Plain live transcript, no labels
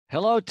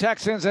Hello,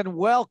 Texans, and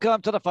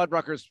welcome to the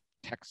Fuddruckers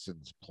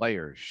Texans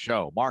Players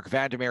Show. Marc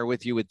Vandermeer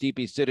with you with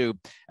Deepi, Sidhu,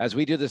 as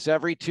we do this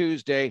every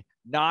Tuesday,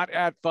 not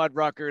at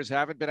Fuddruckers.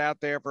 Haven't been out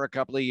there for a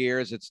couple of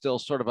years. It's still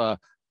sort of a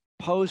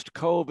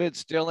post-COVID,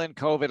 still in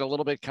COVID, a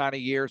little bit kind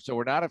of year. So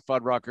we're not at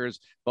Fuddruckers,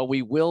 but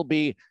we will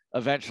be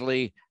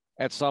eventually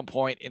at some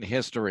point in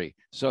history.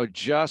 So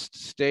just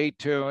stay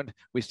tuned.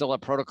 We still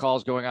have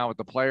protocols going on with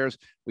the players.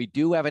 We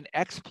do have an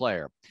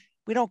ex-player.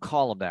 We don't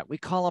call him that. We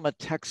call him a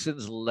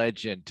Texans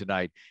legend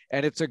tonight,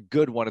 and it's a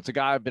good one. It's a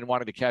guy I've been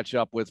wanting to catch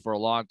up with for a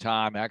long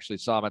time. I actually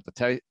saw him at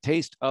the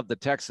Taste of the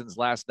Texans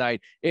last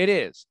night. It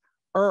is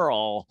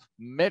Earl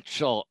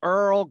Mitchell.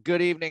 Earl,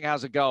 good evening.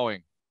 How's it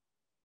going?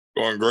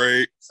 Going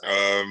great.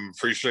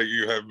 Appreciate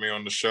you having me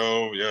on the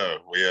show. Yeah,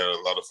 we had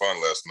a lot of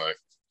fun last night.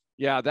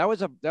 Yeah, that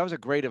was a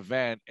great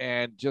event.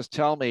 And just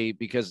tell me,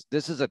 because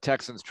this is a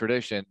Texans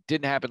tradition.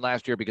 Didn't happen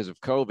last year because of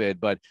COVID,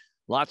 but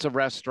lots of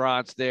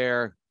restaurants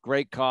there.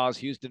 Great cause,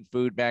 Houston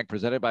Food Bank,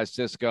 presented by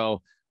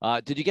Cisco.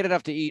 Did you get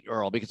enough to eat,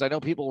 Earl? Because I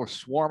know people were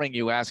swarming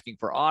you, asking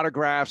for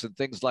autographs and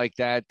things like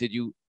that. Did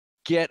you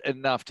get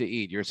enough to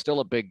eat? You're still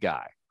a big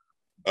guy.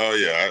 Oh,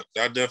 yeah,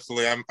 I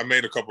definitely, I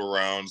made a couple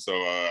rounds. So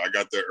I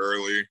got there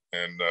early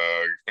and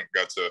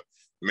got to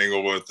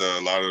mingle with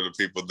a lot of the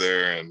people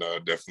there, and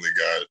definitely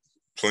got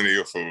plenty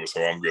of food.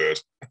 So I'm good.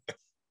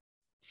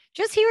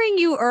 Just hearing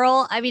you,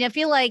 Earl, I mean, I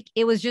feel like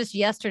it was just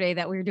yesterday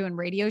that we were doing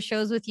radio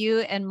shows with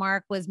you, and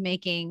Marc was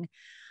making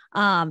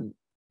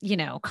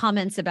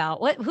comments about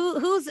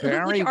who's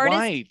Barry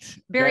White.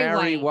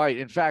 Barry White.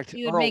 In fact,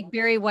 you would make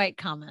Barry White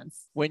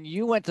comments. When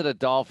you went to the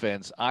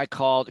Dolphins, I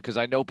called because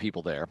I know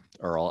people there,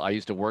 Earl. I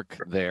used to work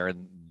there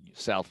in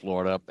South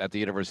Florida at the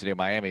University of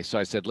Miami. So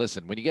I said,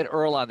 listen, when you get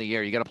Earl on the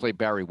air, you got to play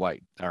Barry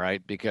White, all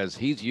right? Because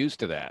he's used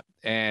to that.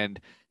 And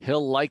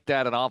he'll like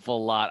that an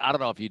awful lot. I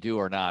don't know if you do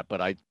or not, but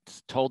I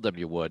told them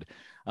you would.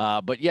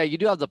 But yeah, you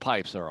do have the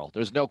pipes, Earl.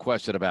 There's no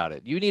question about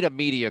it. You need a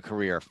media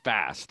career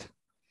fast.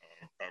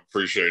 I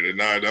appreciate it.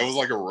 Nah, that was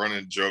like a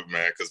running joke,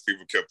 man, because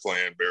people kept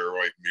playing Barry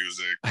White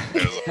music.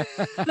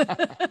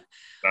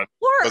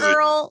 Poor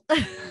Earl.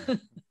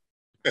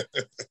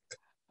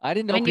 I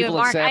didn't know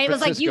people in San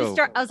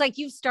Francisco. I was like,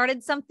 you've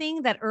started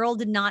something that Earl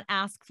did not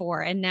ask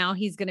for, and now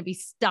he's going to be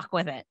stuck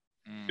with it.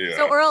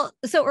 Yeah.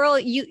 So Earl,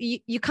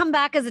 you come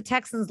back as a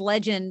Texans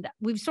legend.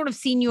 We've sort of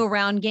seen you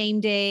around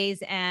game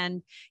days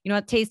and,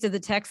 at Taste of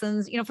the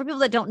Texans. For people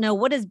that don't know,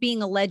 what is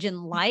being a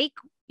legend like?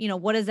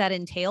 What does that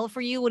entail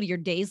for you? What do your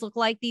days look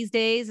like these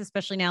days,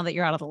 especially now that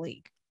you're out of the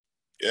league?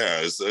 Yeah,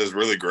 it's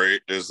really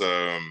great. It's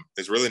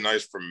really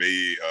nice for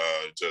me,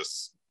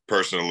 just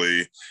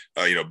personally,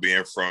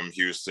 being from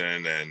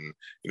Houston and,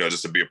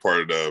 just to be a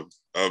part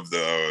of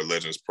the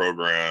Legends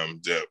program,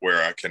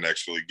 where I can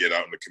actually get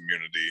out in the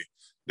community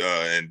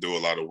and do a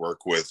lot of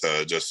work with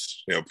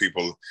just,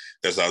 people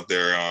that's out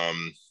there,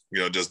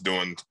 just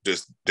doing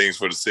just things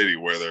for the city,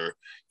 whether,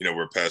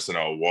 we're passing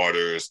out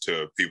waters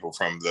to people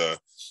from the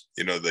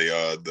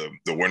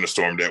winter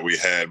storm that we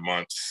had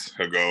months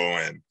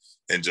ago,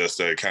 and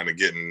just kind of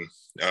getting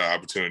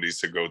opportunities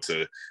to go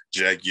to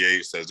Jack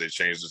Yates as they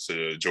changed it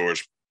to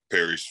George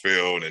Perry's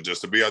Field, and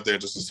just to be out there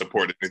just to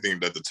support anything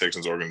that the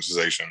Texans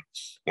organization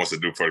wants to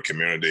do for the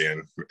community.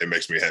 And it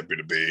makes me happy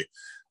to be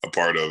a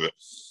part of it.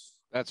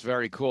 That's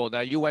very cool. Now,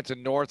 you went to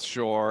North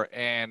Shore,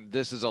 and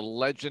this is a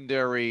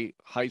legendary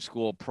high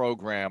school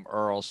program,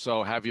 Earl.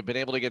 So have you been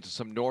able to get to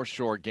some North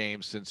Shore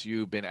games since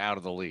you've been out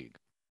of the league?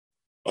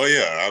 Oh,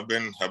 yeah. I've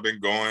been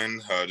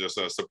going, just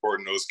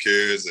supporting those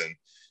kids and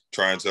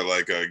trying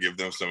to give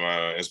them some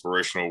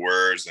inspirational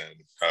words. And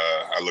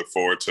I look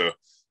forward to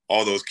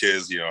all those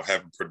kids,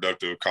 having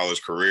productive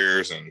college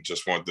careers, and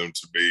just want them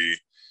to be,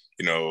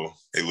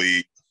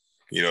 elite,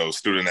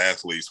 student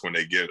athletes when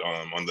they get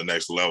on the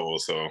next level.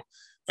 So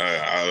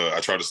I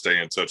try to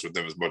stay in touch with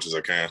them as much as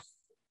I can.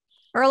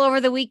 Earl, over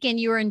the weekend,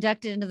 you were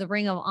inducted into the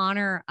Ring of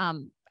Honor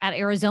at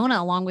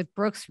Arizona, along with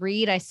Brooks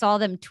Reed. I saw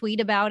them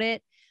tweet about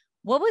it.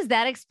 What was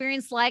that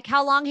experience like?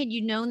 How long had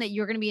you known that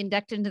you were going to be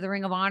inducted into the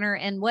Ring of Honor?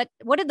 And what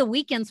did the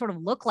weekend sort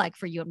of look like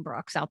for you and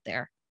Brooks out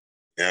there?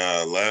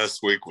 Yeah,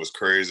 last week was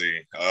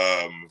crazy.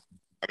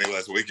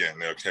 Last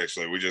weekend,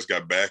 actually, we just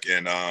got back,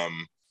 and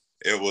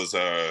it was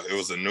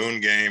a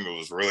noon game. It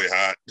was really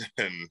hot,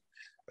 and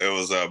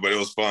but it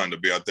was fun to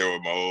be out there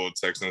with my old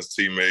Texans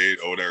teammate,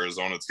 old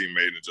Arizona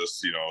teammate, and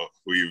just,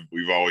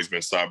 we've always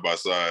been side by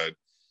side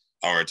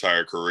our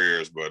entire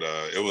careers. But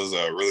it was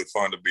really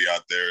fun to be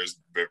out there. It's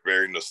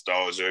very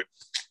nostalgic,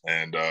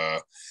 and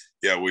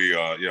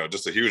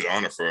just a huge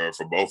honor for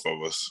both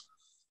of us.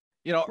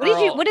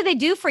 Earl, what did they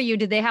do for you?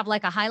 Did they have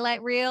like a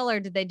highlight reel,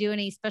 or did they do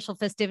any special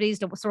festivities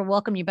to sort of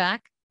welcome you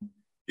back?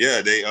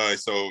 Yeah, they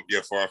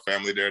for our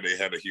family there, they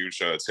had a huge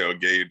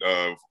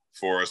tailgate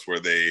for us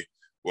where they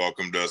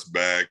welcomed us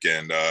back,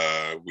 and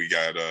we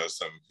got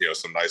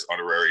some nice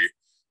honorary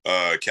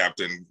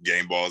captain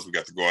game balls. We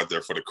got to go out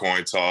there for the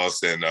coin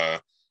toss, and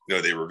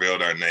they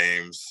revealed our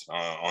names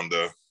on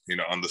the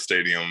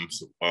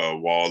stadium's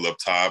wall up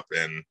top,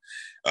 and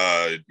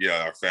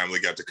our family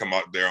got to come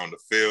out there on the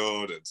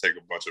field and take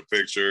a bunch of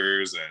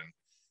pictures, and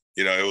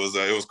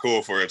it was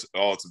cool for it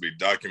all to be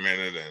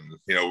documented, and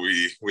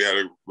we had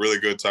a really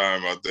good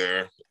time out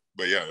there.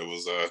 But yeah, it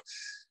was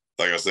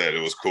like I said,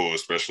 it was cool,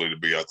 especially to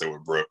be out there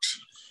with Brooks.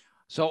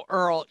 So,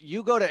 Earl,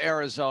 you go to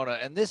Arizona,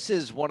 and this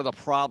is one of the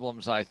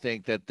problems I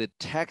think that the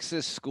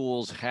Texas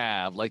schools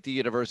have, like the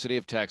University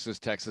of Texas,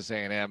 Texas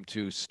A&M,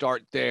 to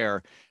start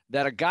there,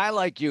 that a guy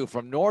like you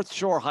from North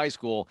Shore High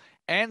School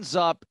ends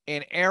up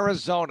in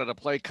Arizona to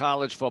play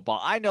college football.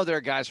 I know there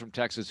are guys from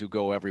Texas who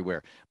go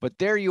everywhere, but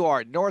there you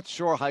are, North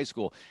Shore High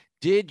School.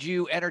 Did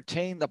you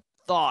entertain the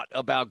thought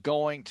about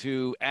going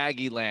to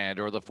Aggie Land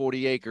or the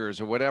 40 acres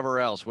or whatever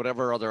else,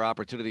 whatever other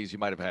opportunities you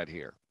might have had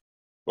here?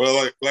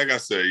 Well, like I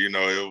said,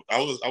 I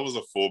was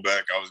a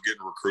fullback. I was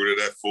getting recruited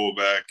at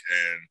fullback,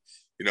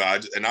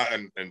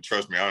 and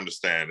trust me, I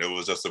understand. It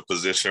was just a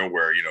position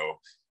where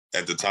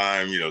at the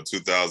time,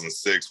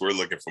 2006, we're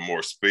looking for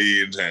more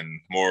speed and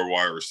more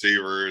wide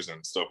receivers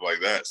and stuff like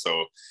that.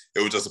 So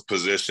it was just a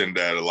position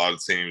that a lot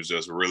of teams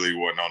just really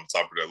wasn't on the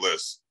top of their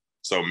list.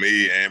 So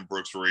me and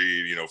Brooks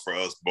Reed, for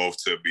us both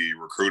to be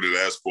recruited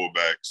as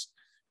fullbacks,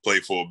 play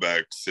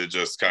fullbacks, it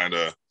just kind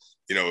of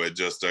it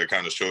just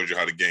kind of showed you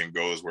how the game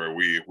goes, where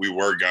we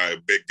were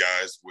big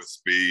guys with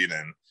speed,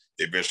 and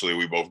eventually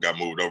we both got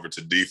moved over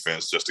to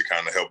defense just to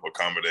kind of help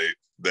accommodate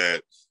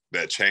that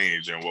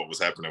change and what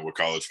was happening with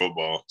college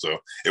football. So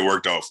it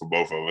worked out for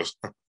both of us.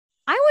 I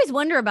always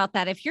wonder about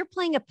that. If you're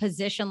playing a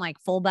position like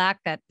fullback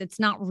that it's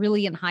not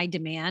really in high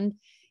demand,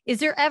 is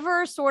there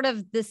ever sort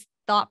of this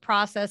thought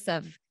process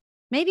of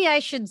maybe I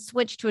should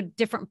switch to a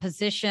different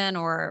position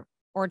or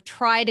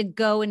try to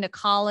go into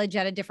college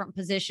at a different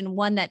position,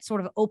 one that sort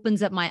of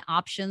opens up my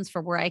options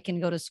for where I can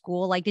go to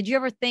school? Like, did you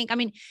ever think, I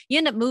mean, you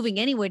end up moving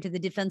anyway to the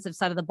defensive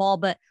side of the ball,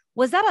 but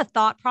was that a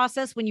thought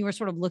process when you were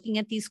sort of looking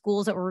at these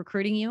schools that were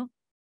recruiting you?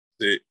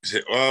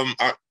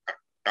 I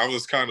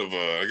was kind of,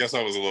 I guess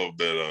I was a little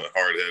bit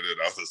hard-headed.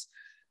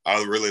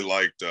 I really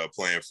liked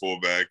playing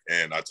fullback,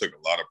 and I took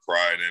a lot of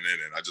pride in it.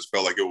 And I just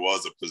felt like it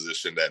was a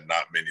position that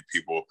not many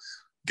people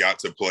got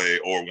to play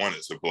or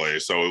wanted to play.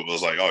 So it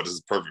was like, oh, this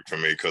is perfect for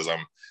me, because I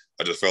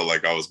just felt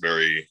like I was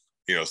very,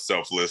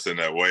 selfless in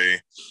that way.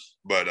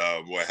 But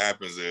what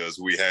happens is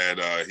we had,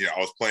 I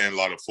was playing a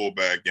lot of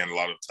fullback and a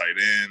lot of tight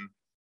end.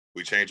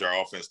 We changed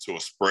our offense to a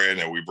spread,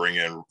 and we bring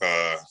in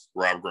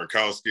Rob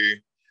Gronkowski,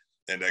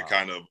 and that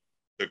kind of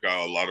took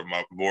out a lot of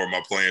more of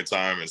my playing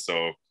time. And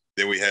so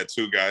then we had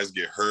two guys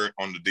get hurt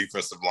on the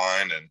defensive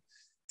line,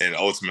 and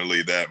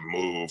ultimately that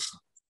move,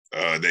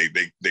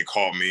 they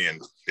called me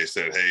and they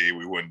said, hey,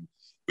 we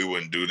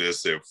wouldn't do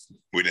this if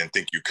we didn't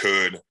think you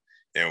could,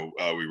 and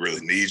we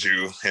really need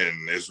you,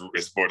 and it's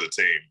for the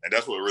team. And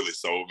that's what really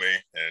sold me.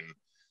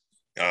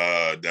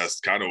 And that's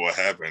kind of what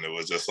happened. It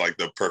was just like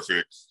the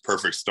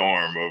perfect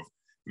storm of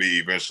me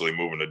eventually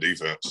moving to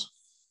defense.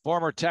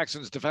 Former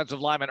Texans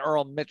defensive lineman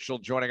Earl Mitchell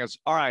joining us.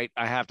 All right,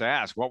 I have to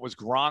ask, what was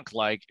Gronk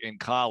like in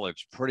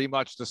college? Pretty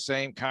much the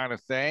same kind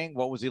of thing.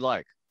 What was he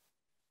like?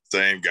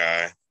 Same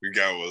guy. The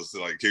guy was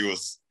like, he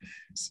was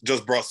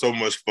just brought so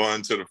much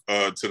fun to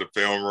the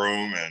film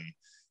room, and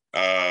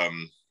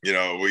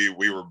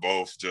we were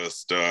both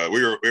just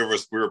we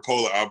were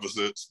polar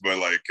opposites, but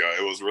like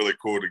it was really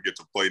cool to get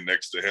to play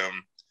next to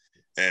him,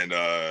 and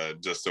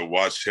just to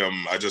watch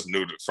him. I just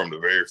knew that from the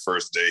very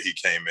first day he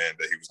came in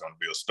that he was going to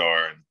be a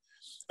star,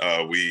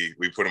 and we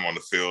put him on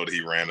the field.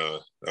 He ran a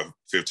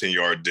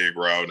 15-yard dig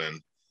route, and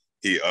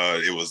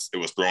it was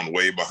thrown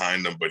way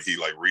behind him, but he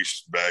like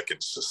reached back and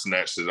just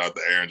snatched it out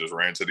the air and just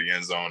ran to the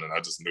end zone. And I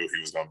just knew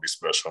he was going to be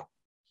special.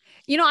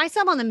 I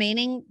saw him on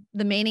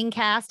the Manning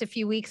cast a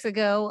few weeks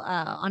ago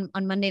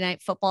on Monday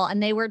Night Football,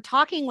 and they were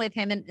talking with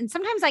him. And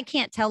sometimes I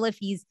can't tell if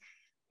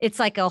it's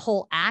like a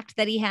whole act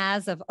that he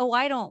has of, oh,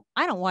 I don't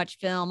watch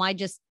film.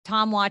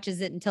 Tom watches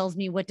it and tells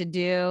me what to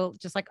do.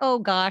 Just like, oh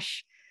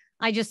gosh,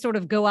 I just sort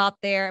of go out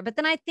there. But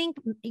then I think,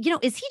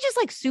 is he just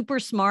like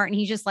super smart and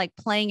he's just like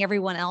playing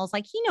everyone else?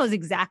 Like he knows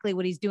exactly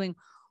what he's doing.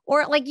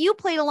 Or like you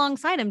played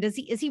alongside him. Is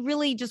he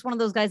really just one of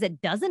those guys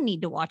that doesn't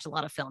need to watch a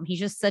lot of film? He's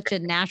just such a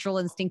natural,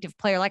 instinctive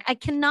player. Like I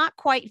cannot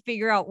quite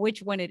figure out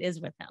which one it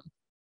is with him.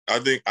 I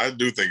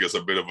do think it's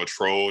a bit of a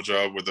troll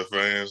job with the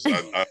fans.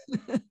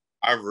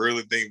 I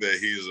really think that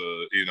he's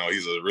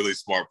a really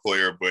smart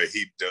player, but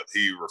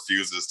he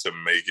refuses to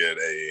make it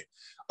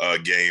a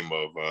game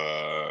of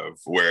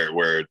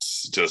where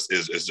it's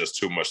just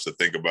too much to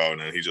think about,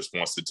 and he just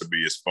wants it to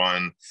be as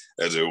fun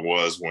as it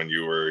was when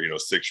you were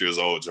 6 years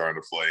old trying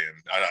to play.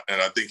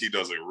 And I think he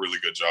does a really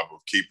good job of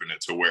keeping it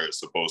to where it's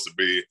supposed to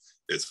be.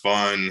 It's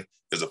fun.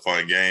 It's a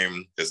fun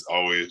game. It's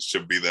always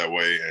should be that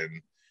way.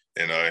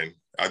 And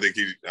I think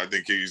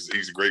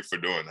he's great for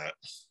doing that.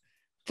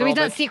 So he's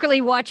not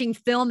secretly watching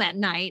film at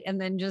night and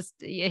then he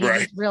right.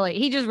 just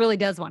really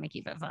does want to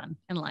keep it fun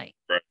and light.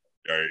 Right.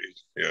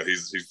 Yeah,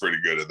 he's pretty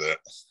good at that.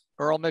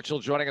 Earl Mitchell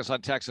joining us on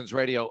Texans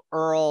Radio.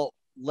 Earl,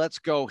 let's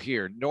go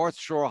here. North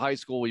Shore High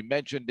School, we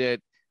mentioned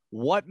it.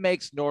 What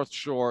makes North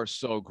Shore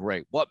so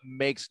great? What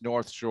makes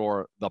North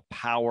Shore the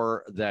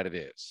power that it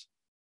is?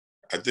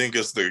 I think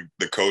it's the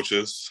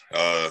coaches.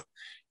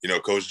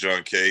 Coach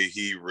John Kay,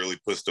 he really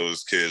puts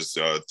those kids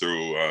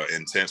through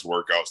intense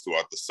workouts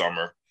throughout the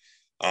summer.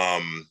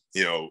 I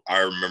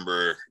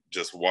remember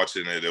just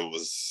watching it. It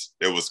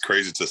was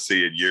crazy to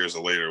see it years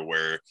later,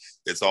 where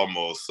it's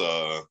almost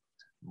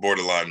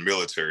borderline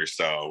military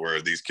style,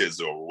 where these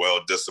kids are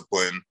well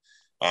disciplined.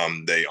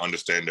 They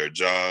understand their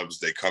jobs.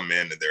 They come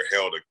in and they're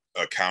held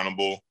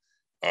accountable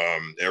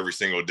every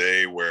single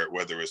day,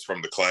 whether it's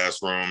from the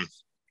classroom,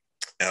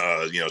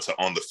 to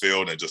on the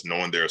field, and just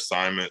knowing their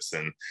assignments.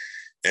 And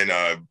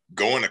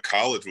going to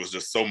college was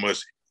just so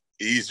much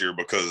easier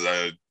because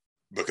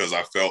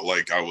I felt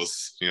like I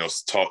was,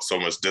 taught so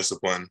much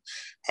discipline.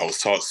 I was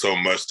taught so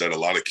much that a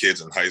lot of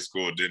kids in high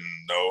school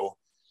didn't know.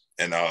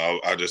 And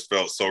I just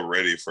felt so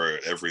ready for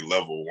every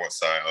level.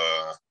 Once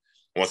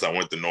I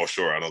went to North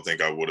Shore, I don't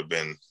think I would have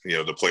been,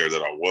 the player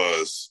that I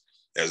was,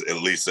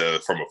 at least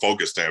from a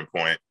focus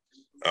standpoint,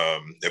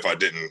 if I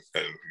didn't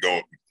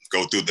go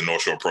through the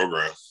North Shore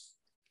program.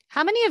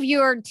 How many of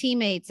your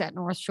teammates at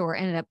North Shore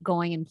ended up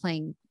going and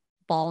playing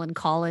ball in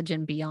college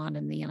and beyond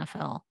in the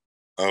NFL?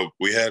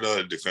 We had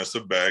a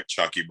defensive back,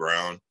 Chalky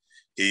Brown.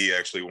 He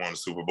actually won the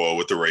Super Bowl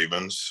with the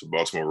Ravens,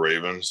 Baltimore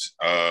Ravens.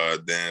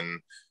 Then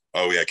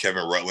we had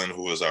Kevin Rutland,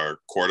 who was our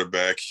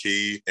quarterback.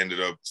 He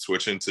ended up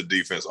switching to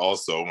defense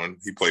also when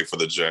he played for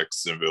the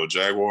Jacksonville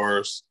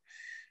Jaguars.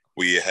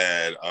 We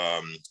had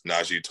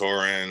Najee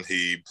Torin.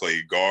 He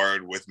played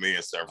guard with me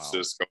in San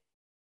Francisco.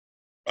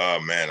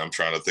 Man, I'm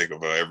trying to think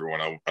of everyone.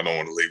 I don't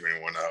want to leave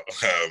anyone out.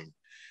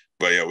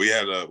 But yeah, we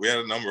had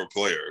a number of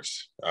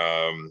players.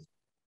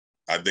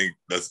 I think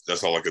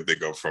that's all I could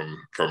think of from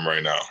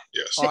right now.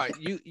 Yes. All right,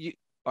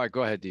 all right,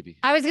 go ahead, Deepi.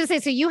 I was going to say,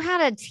 so you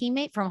had a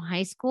teammate from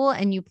high school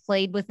and you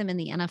played with him in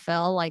the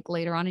NFL, like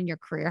later on in your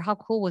career. How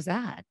cool was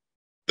that?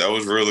 That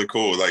was really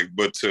cool.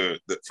 But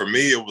for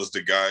me, it was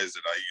the guys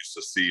that I used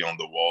to see on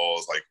the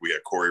walls. Like we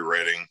had Corey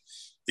Redding.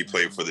 He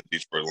played for the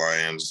Detroit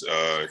Lions.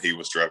 He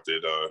was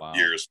drafted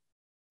years.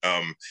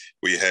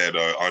 We had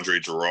Andre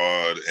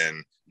Gerard,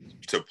 and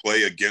to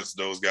play against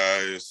those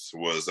guys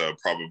was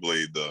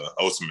probably the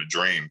ultimate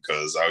dream,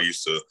 because I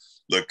used to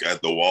look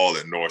at the wall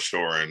at North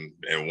Shore and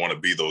want to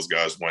be those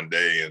guys one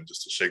day, and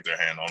just to shake their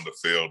hand on the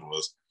field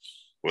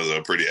was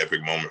a pretty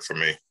epic moment for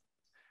me.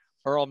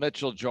 Earl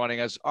Mitchell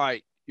joining us. All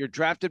right, you're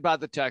drafted by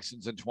the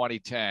Texans in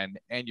 2010,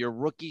 and your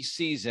rookie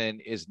season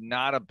is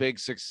not a big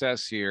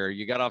success here.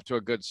 You got off to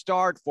a good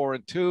start,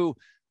 4-2.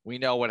 We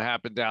know what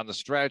happened down the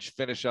stretch,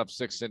 finish up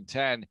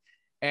 6-10.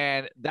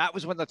 And that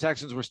was when the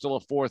Texans were still a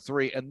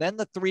 4-3. And then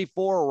the 3-4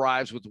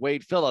 arrives with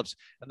Wade Phillips.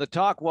 And the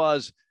talk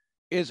was,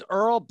 is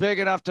Earl big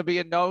enough to be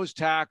a nose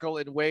tackle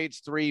in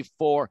Wade's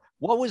 3-4?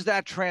 What was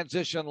that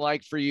transition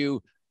like for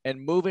you,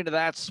 and moving to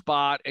that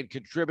spot and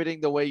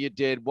contributing the way you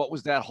did? What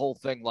was that whole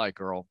thing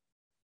like, Earl?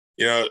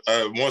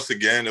 Once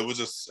again, it was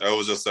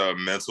just a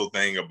mental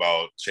thing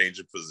about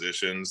changing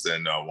positions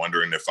and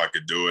wondering if I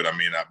could do it.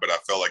 But I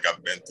felt like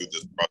I've been through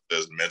this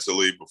process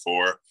mentally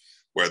before,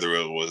 whether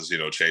it was,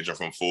 changing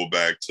from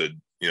fullback to,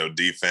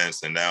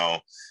 defense, and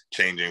now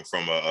changing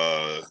from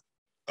a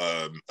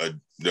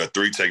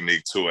 3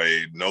 technique to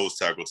a nose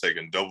tackle,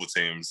 taking double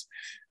teams.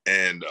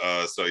 And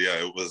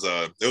it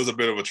was a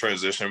bit of a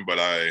transition, but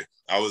I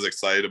was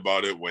excited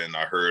about it when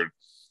I heard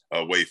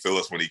Wade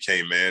Phillips, when he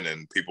came in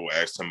and people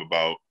asked him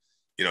about,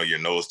 your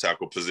nose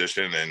tackle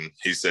position. And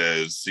he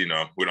says, we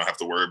don't have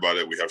to worry about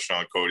it. We have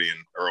Sean Cody and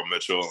Earl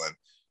Mitchell. And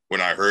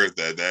when I heard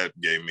that, that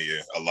gave me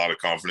a lot of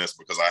confidence,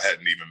 because I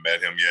hadn't even met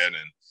him yet.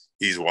 And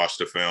he's watched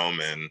the film,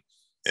 and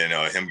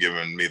him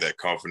giving me that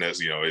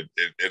confidence,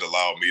 it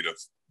allowed me to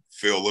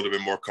feel a little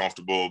bit more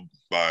comfortable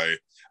I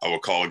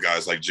would call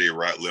guys like Jay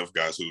Ratliff,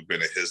 guys who've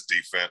been in his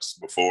defense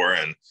before,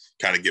 and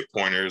kind of get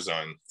pointers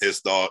on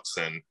his thoughts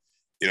and,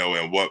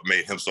 and what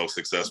made him so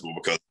successful,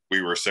 because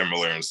we were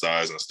similar in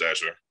size and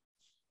stature.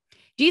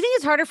 Do you think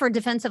it's harder for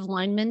defensive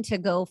linemen to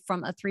go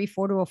from a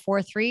 3-4 to a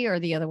 4-3, or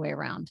the other way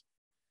around?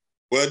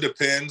 Well, it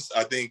depends.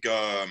 I think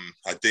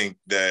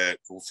that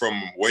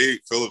from Wade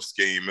Phillips'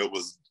 game, it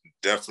was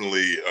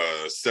definitely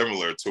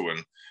similar to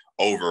an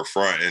over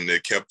front, and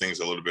it kept things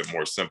a little bit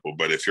more simple.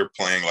 But if you're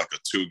playing like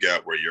a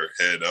 2-gap where you're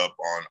head up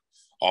on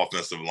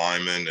offensive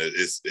linemen,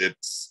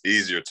 it's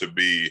easier to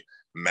be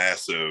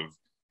massive,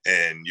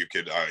 and you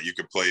could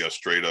play a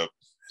straight up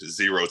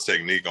 0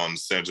 technique on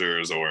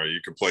centers, or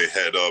you could play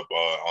head up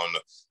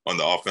on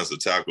the offensive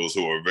tackles,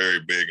 who are very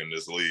big in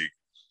this league.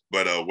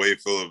 But Wade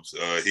Phillips,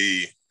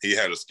 he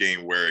had a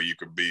scheme where you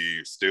could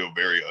be still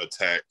very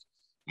attack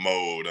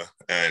mode,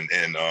 and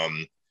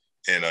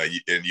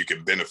you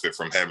can benefit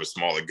from having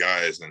smaller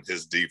guys in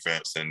his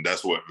defense, and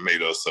that's what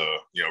made us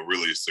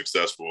really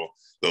successful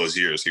those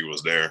years he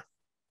was there.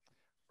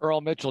 Earl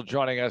Mitchell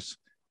joining us.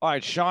 All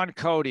right, Sean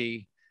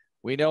Cody,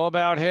 we know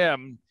about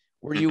him.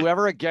 Were you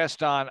ever a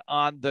guest on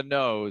the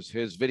Nose,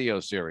 his video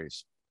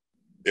series?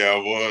 Yeah, I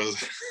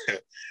was.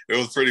 It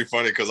was pretty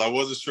funny, because I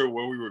wasn't sure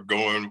where we were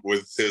going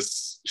with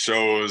his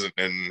shows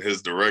and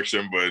his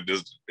direction, but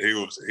he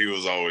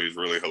was always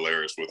really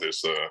hilarious with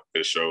his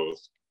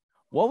shows.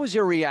 What was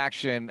your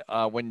reaction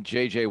when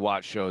J.J.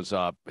 Watt shows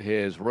up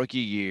his rookie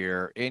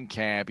year in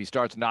camp? He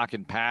starts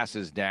knocking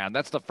passes down.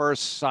 That's the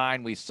first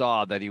sign we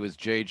saw that he was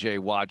J.J.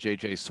 Watt,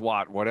 J.J.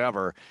 Swat,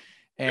 whatever.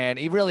 And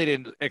he really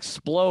didn't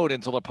explode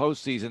until the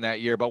postseason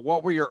that year. But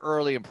what were your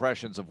early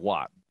impressions of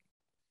Watt?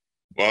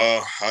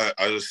 Well,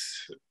 I just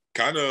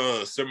kind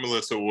of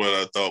similar to what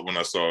I thought when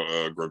I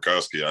saw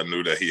Gronkowski. I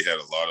knew that he had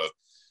a lot of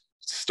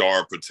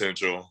star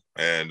potential,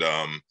 and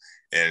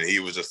he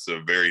was just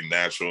a very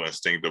natural,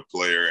 instinctive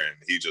player, and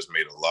he just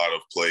made a lot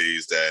of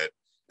plays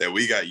that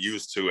we got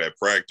used to at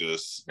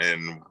practice.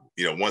 And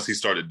once he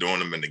started doing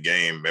them in the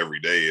game every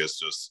day,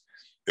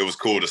 it was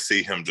cool to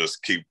see him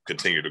just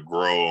continue to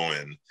grow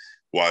and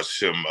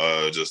watch him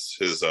just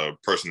his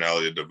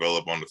personality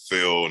develop on the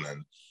field.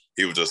 And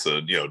he was just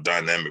a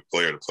dynamic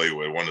player to play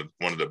with.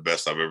 One of the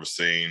best I've ever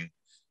seen.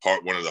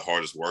 One of the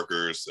hardest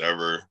workers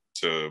ever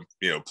to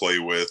play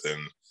with,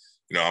 and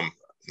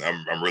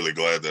I'm really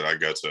glad that I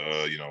got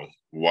to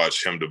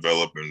watch him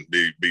develop and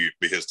be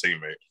his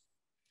teammate.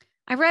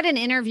 I read an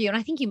interview, and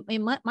I think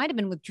it might have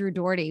been with Drew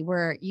Doherty,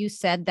 where you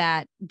said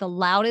that the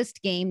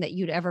loudest game that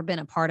you'd ever been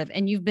a part of,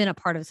 and you've been a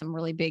part of some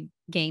really big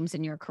games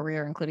in your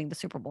career, including the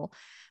Super Bowl,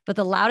 but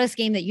the loudest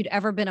game that you'd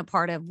ever been a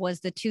part of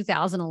was the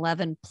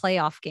 2011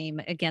 playoff game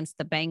against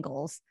the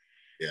Bengals.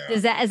 Yeah.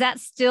 Is that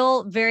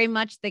still very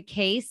much the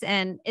case?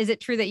 And is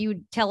it true that you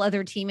would tell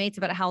other teammates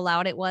about how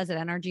loud it was at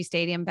NRG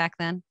Stadium back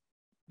then?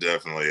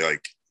 Definitely.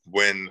 Like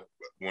when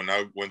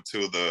I went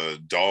to the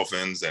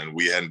Dolphins and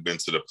we hadn't been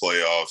to the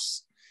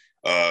playoffs,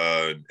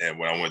 and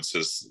when I went to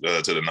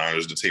the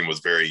Niners, the team was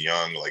very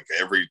young. Like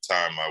every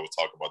time I would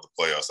talk about the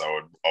playoffs, I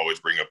would always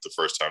bring up the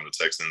first time the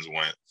Texans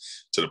went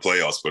to the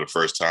playoffs for the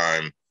first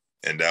time.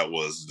 And that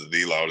was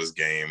the loudest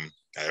game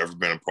I've ever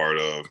been a part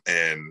of,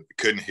 and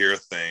couldn't hear a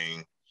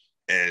thing.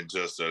 And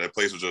just that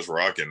place was just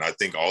rocking. I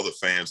think all the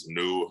fans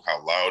knew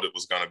how loud it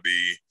was going to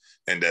be,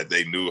 and that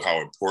they knew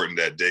how important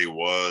that day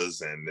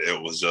was. And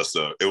it was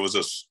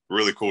just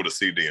really cool to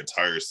see the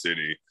entire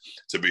city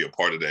to be a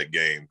part of that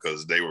game,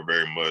 because they were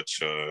very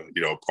much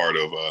part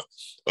of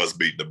us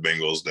beating the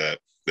Bengals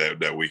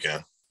that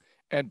weekend.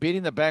 And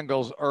beating the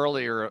Bengals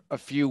a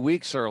few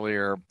weeks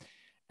earlier,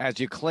 as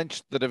you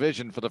clinched the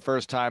division for the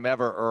first time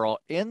ever, Earl,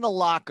 in the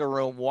locker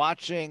room,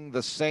 watching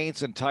the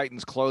Saints and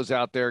Titans close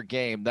out their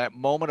game, that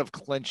moment of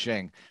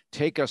clinching,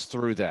 take us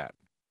through that.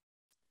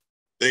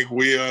 I think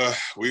we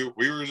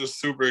were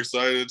just super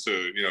excited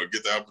to,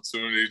 get the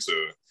opportunity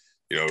to,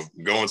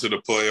 go into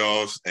the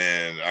playoffs.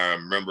 And I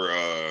remember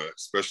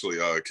especially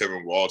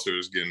Kevin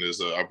Walters getting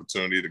this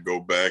opportunity to go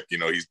back.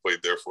 He's played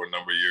there for a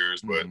number of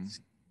years, but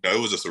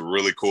it was just a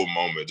really cool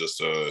moment just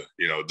to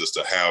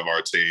have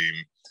our team,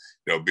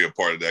 be a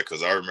part of that.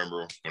 Because I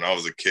remember when I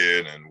was a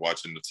kid and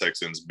watching the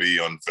Texans be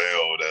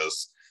unveiled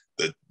as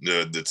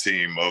the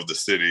team of the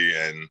city,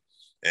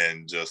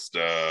 and just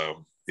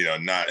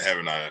not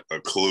having a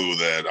clue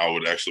that I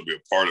would actually be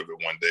a part of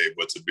it one day,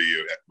 but to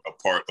be a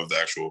part of the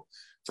actual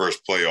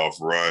first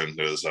playoff run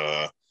is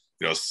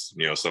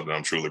something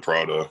I'm truly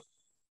proud of.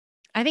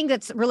 I think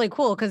that's really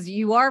cool, because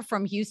you are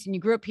from Houston, you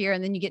grew up here,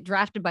 and then you get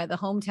drafted by the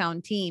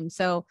hometown team.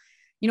 So,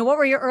 what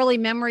were your early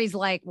memories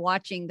like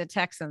watching the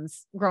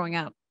Texans growing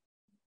up?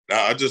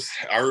 I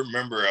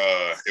remember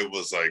it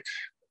was like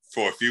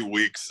for a few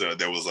weeks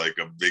there was like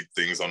a big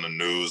things on the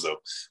news of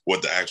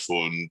what the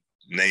actual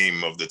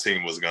name of the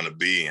team was going to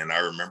be. And I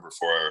remember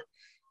for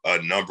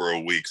a number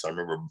of weeks, I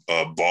remember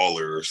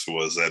Ballers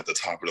was at the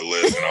top of the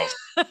list. And I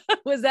was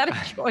was that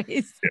a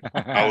choice?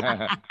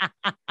 That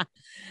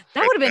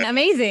would have been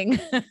amazing.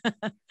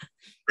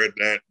 Read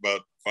that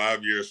about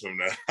 5 years from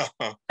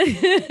now.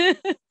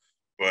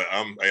 But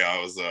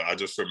I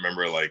just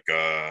remember like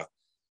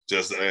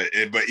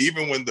but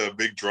even when the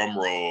big drum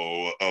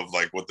roll of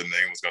like what the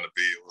name was going to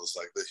be, it was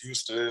like the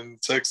Houston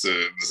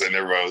Texans, and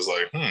everybody was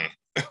like,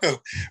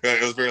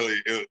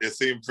 it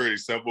seemed pretty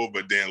simple.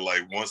 But then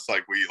like once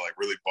like we like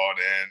really bought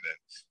in and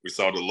we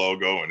saw the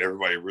logo and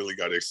everybody really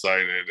got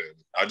excited, and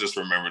I just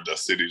remember the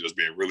city just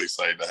being really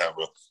excited to have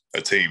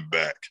a team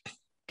back.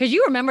 Because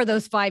you remember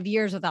those 5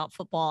 years without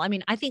football. I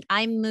mean, I think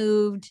I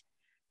moved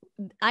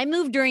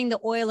during the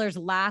Oilers'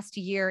 last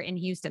year in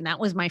Houston. That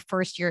was my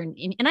first year.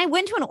 And I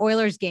went to an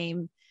Oilers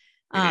game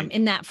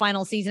in that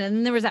final season. And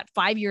then there was that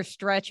 5-year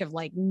stretch of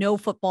like no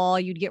football.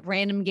 You'd get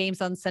random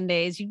games on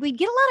Sundays. We'd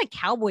get a lot of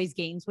Cowboys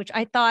games, which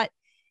I thought,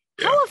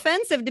 how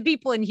offensive to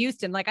people in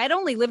Houston. Like I'd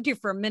only lived here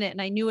for a minute,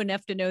 and I knew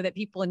enough to know that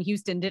people in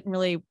Houston didn't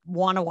really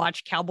want to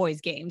watch Cowboys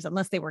games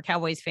unless they were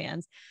Cowboys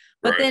fans.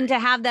 But then to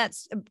have that,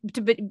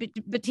 to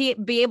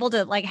be able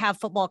to like have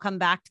football come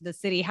back to the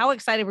city, how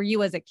excited were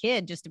you as a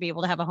kid just to be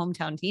able to have a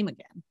hometown team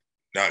again?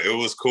 No, it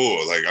was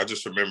cool. Like I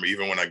just remember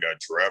even when I got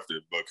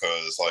drafted,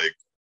 because like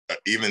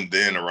even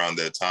then around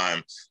that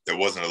time, there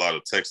wasn't a lot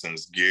of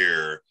Texans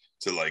gear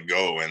to like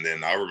go. And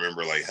then I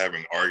remember like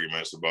having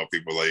arguments about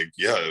people like,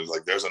 it was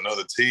like, there's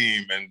another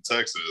team in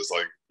Texas,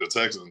 like the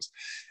Texans.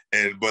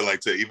 But like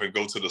to even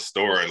go to the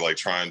store and like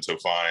trying to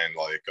find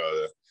like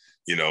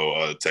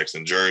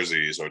Texan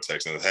jerseys or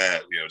Texans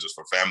hat, just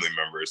for family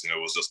members.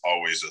 It was just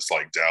always just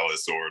like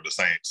Dallas or the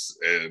Saints,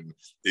 and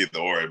either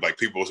or. Like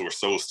people who were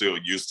so still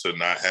used to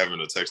not having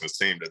a Texans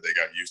team that they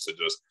got used to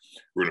just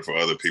rooting for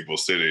other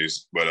people's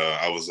cities. But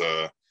I was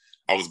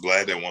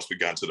glad that once we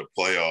got into the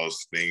playoffs,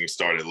 things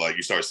started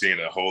you start seeing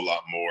a whole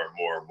lot more and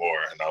more and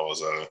more. And I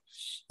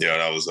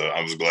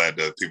was glad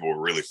that people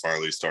were really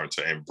finally starting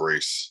to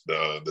embrace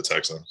the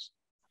Texans.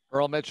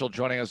 Earl Mitchell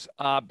joining us.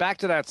 Back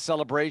to that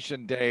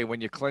celebration day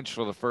when you clinched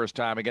for the first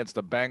time against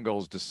the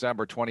Bengals,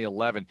 December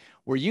 2011.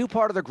 Were you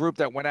part of the group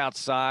that went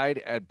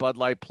outside at Bud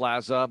Light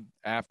Plaza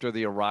after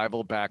the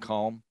arrival back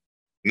home?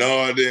 No,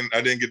 I didn't.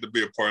 I didn't get to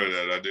be a part of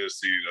that. I did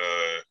see.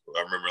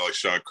 I remember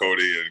Sean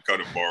Cody and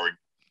Cody Barr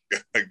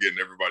getting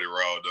everybody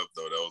riled up,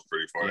 though. That was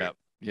pretty funny.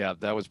 Yeah,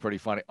 that was pretty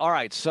funny. All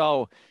right,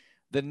 so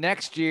the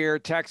next year,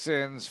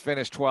 Texans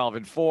finish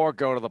 12-4,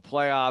 go to the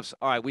playoffs.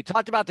 All right, we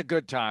talked about the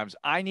good times.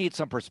 I need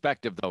some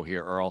perspective, though,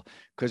 here, Earl,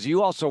 because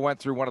you also went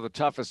through one of the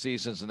toughest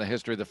seasons in the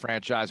history of the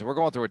franchise, and we're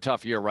going through a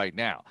tough year right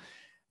now.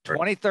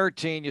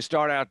 2013, you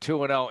start out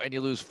 2-0, and you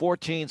lose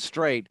 14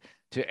 straight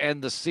to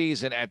end the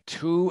season at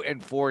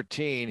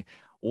 2-14.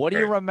 What do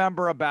you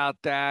remember about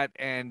that?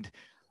 And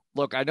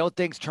look, I know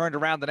things turned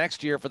around the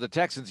next year for the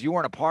Texans. You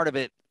weren't a part of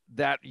it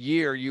that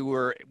year. You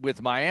were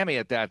with Miami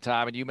at that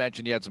time, and you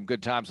mentioned you had some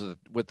good times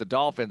with the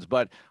Dolphins.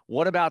 But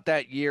what about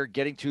that year,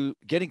 getting through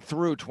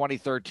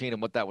 2013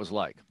 and what that was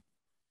like?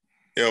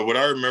 Yeah, what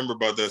I remember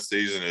about that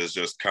season is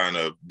just kind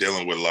of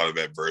dealing with a lot of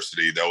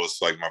adversity. That was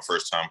like my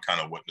first time kind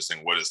of witnessing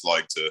what it's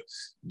like to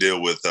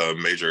deal with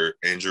major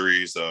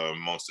injuries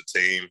amongst the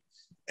team.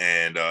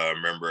 And I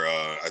remember,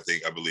 I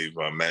believe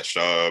Matt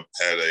Schaub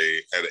had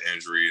an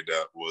injury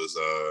that was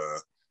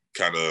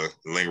kind of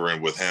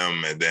lingering with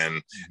him, and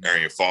then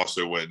Arian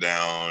Foster went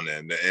down,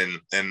 and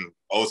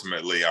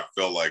ultimately I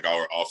felt like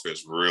our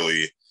offense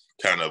really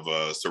kind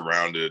of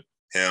surrounded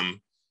him.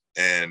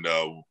 And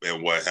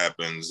what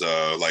happens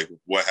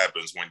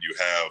when you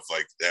have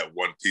like that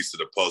one piece of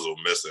the puzzle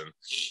missing,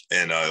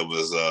 and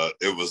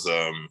it was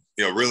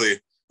really.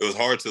 It was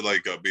hard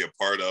to be a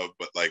part of,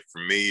 but like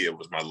for me, it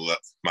was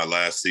my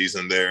last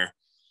season there,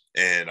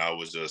 and I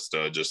was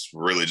just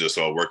really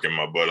working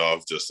my butt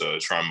off, just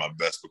trying my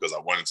best because I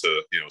wanted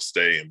to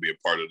stay and be a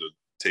part of the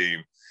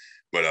team.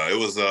 But it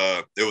was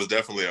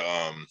definitely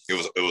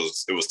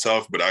it was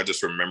tough. But I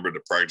just remember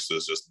the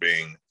practices just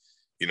being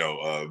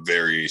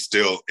very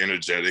still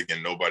energetic,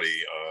 and nobody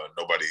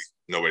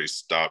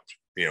stopped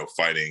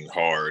fighting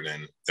hard.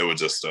 And it was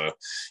just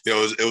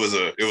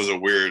it was a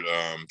weird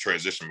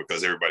transition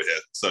because everybody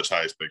had such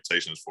high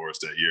expectations for us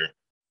that year.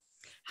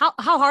 How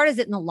hard is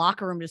it in the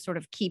locker room to sort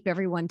of keep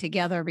everyone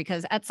together?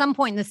 Because at some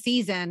point in the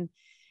season,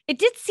 it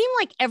did seem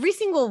like every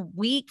single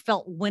week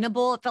felt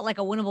winnable. It felt like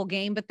a winnable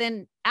game. But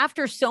then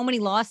after so many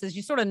losses,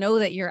 you sort of know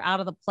that you're out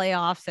of the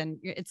playoffs, and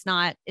it's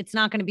not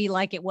going to be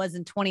like it was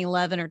in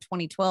 2011 or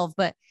 2012.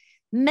 But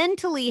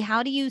mentally,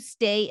 how do you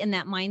stay in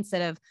that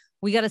mindset of,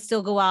 we got to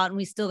still go out and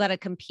we still got to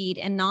compete,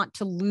 and not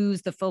to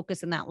lose the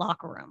focus in that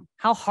locker room?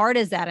 How hard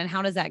is that, and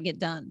how does that get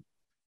done?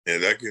 Yeah,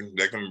 that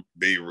can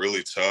be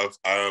really tough.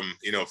 I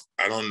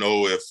don't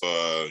know if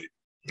a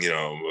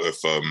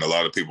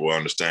lot of people will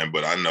understand,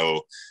 but I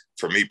know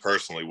for me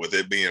personally, with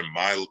it being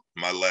my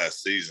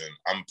last season,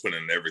 I'm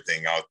putting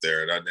everything out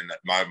there, and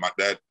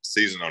that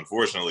season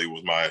unfortunately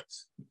was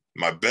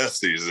my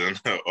best season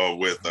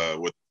with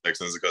the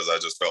Texans, because I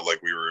just felt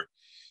like we were.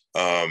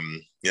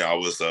 I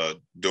was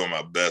doing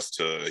my best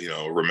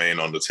to remain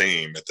on the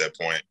team at that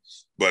point,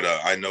 but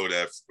I know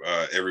that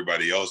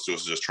everybody else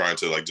was just trying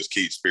to just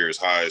keep spirits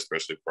high,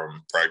 especially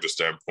from practice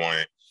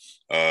standpoint,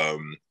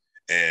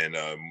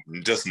 and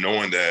just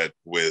knowing that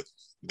with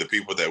the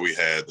people that we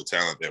had, the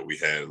talent that we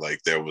had,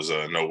 there was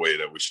no way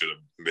that we should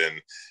have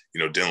been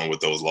dealing with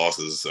those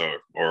losses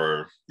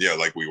or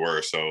like we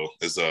were. So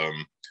it's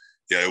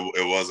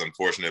it was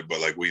unfortunate, but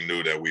we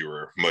knew that we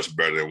were much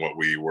better than what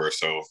we were.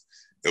 So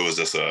it was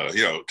just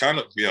kind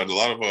of a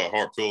lot of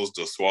hard pills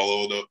to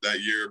swallow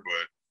that year,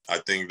 but I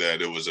think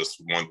that it was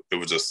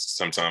just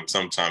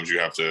sometimes you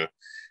have to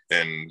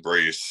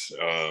embrace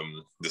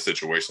the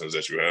situations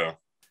that you have.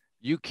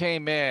 You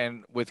came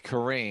in with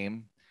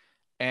Kareem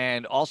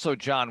and also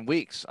John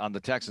Weeks on the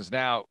Texans.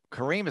 Now,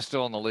 Kareem is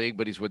still in the league,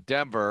 but he's with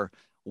Denver.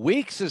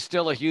 Weeks is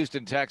still a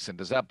Houston Texan.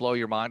 Does that blow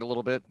your mind a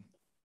little bit?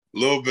 A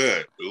little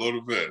bit.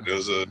 It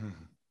was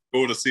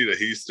cool to see that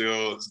he's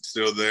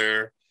still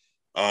there.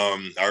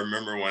 I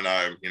remember when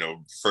I,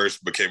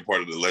 first became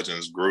part of the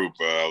Legends group,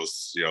 I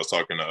was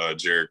talking to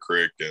Jared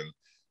Crick and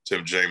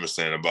Tim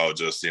Jameson about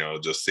just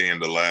seeing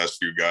the last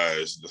few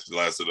guys, the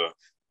last of the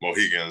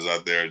Mohegans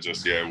out there,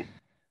 JJ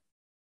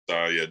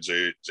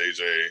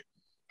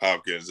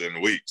Hopkins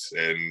and Weeks,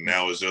 and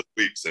now it's just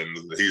Weeks, and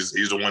he's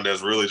the one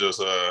that's really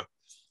just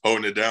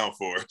holding it down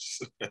for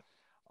us.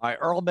 All right,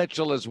 Earl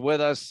Mitchell is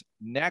with us.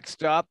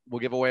 Next up,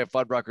 we'll give away a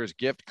Fuddruckers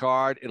gift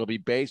card. It'll be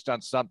based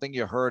on something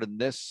you heard in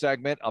this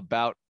segment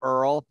about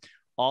Earl.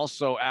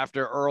 Also,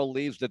 after Earl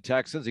leaves the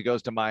Texans, he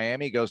goes to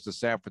Miami, goes to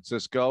San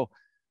Francisco.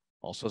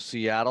 Also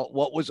Seattle.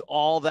 What was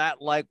all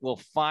that like? We'll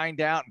find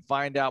out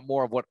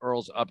more of what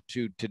Earl's up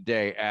to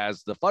today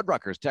as the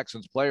Fuddruckers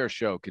Texans Player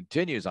Show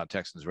continues on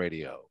Texans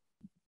Radio.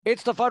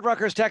 It's the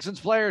Fuddruckers Texans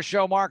Players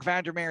Show. Marc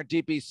Vandermeer and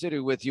Deepi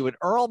Sidhu with you. And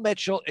Earl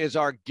Mitchell is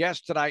our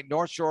guest tonight,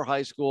 North Shore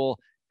High School,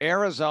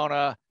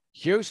 Arizona,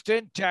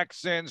 Houston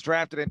Texans,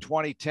 drafted in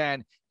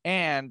 2010.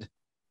 And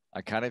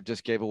I kind of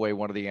just gave away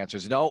one of the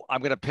answers. No,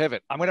 I'm going to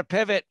pivot.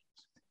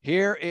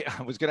 Here,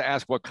 I was going to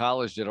ask what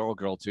college did Earl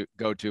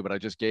go to, but I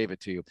just gave it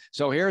to you.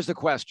 So here's the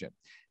question.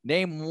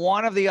 Name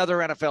one of the other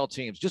NFL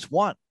teams, just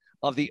one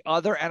of the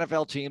other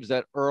NFL teams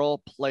that Earl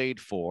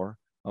played for,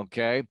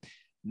 okay?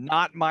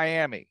 Not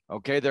Miami,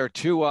 okay? There are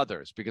two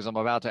others because I'm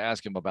about to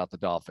ask him about the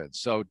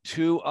Dolphins. So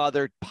two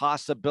other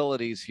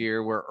possibilities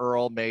here where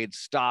Earl made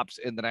stops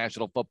in the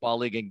National Football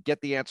League, and get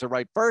the answer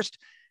right first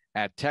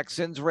at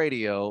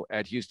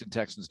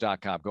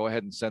TexansRadio@HoustonTexans.com. Go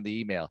ahead and send the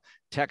email,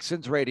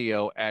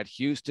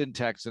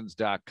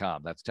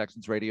 TexansRadio@HoustonTexans.com. That's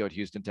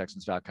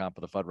TexansRadio@HoustonTexans.com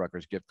for the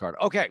Fuddruckers gift card.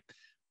 Okay,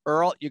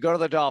 Earl, you go to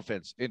the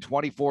Dolphins in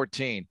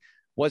 2014.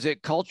 Was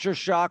it culture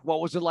shock?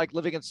 What was it like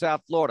living in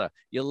South Florida?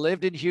 You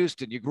lived in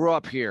Houston. You grew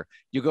up here.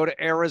 You go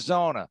to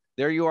Arizona.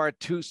 There you are at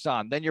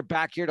Tucson. Then you're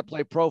back here to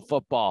play pro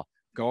football.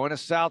 Going to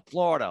South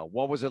Florida.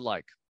 What was it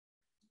like?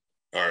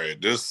 All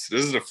right. This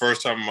is the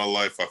first time in my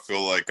life I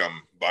feel like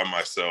I'm by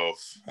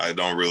myself. I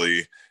don't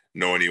really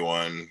know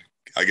anyone.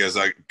 I guess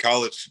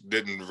college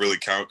didn't really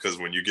count because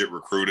when you get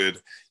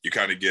recruited, you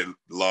kind of get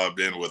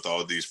lobbed in with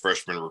all these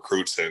freshman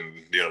recruits,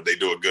 and they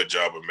do a good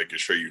job of making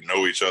sure you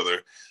know each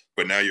other.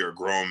 But now you're a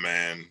grown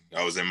man.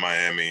 I was in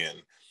Miami,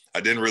 and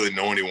I didn't really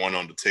know anyone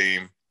on the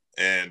team,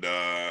 and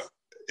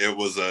it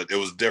was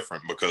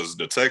different because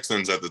the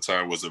Texans at the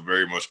time was a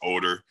very much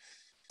older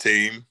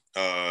team.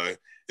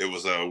 It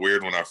was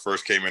weird when I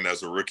first came in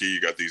as a rookie. You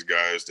got these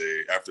guys.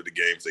 After the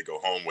games, they go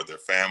home with their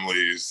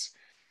families,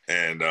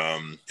 and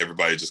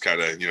everybody just kind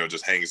of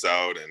just hangs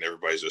out, and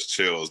everybody just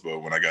chills.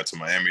 But when I got to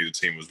Miami, the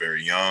team was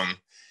very young.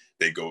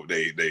 They go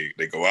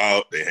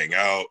out, they hang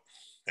out,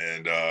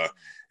 and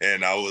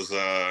I was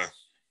I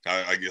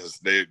guess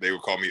they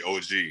would call me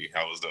OG.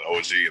 I was the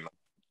OG,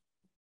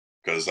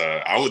 because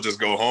I would just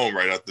go home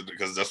right after,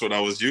 because that's what I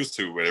was used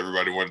to. But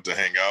everybody wanted to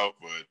hang out.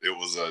 But it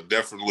was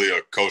definitely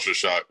a culture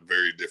shock.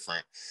 Very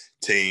different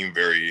team,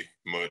 very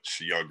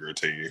much younger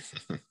team.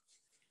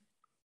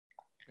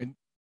 It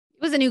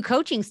was a new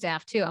coaching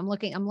staff too. I'm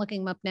looking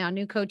them up now.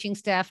 New coaching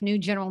staff, new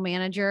general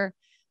manager.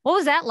 What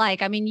was that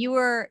like? I mean,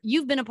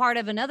 you've been a part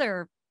of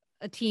a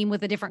team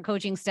with a different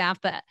coaching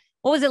staff, but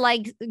what was it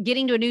like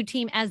getting to a new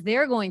team as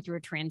they're going through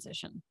a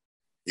transition?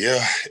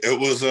 Yeah, it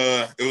was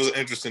an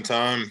interesting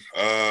time.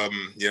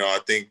 I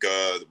think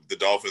the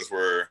Dolphins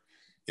were,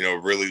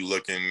 really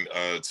looking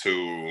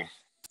to,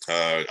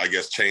 I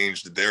guess,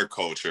 change their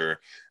culture.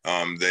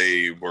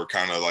 They were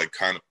kind of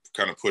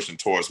pushing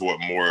towards what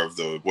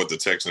the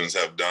Texans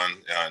have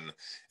done,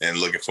 and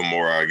looking for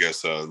more, I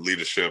guess,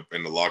 leadership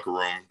in the locker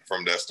room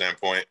from that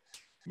standpoint.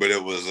 But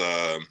it was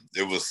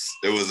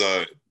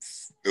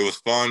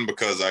fun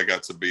because I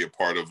got to be a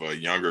part of a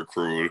younger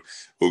crew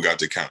who got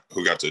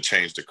to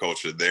change the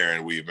culture there,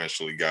 and we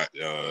eventually got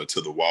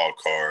to the wild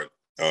card,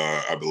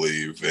 I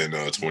believe, in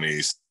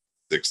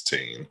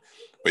 2016.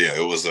 But yeah,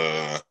 it was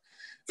a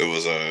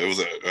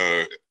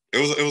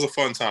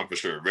fun time for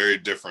sure. Very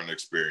different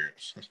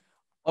experience.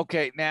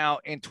 Okay, now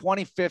in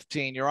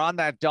 2015, you're on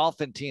that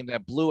Dolphin team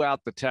that blew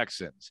out the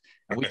Texans.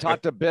 And we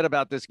talked a bit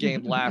about this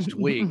game last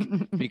week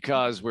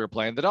because we were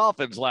playing the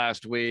Dolphins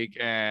last week,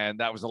 and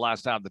that was the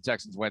last time the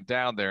Texans went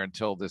down there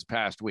until this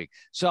past week.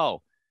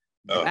 So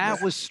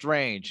that was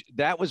strange.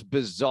 That was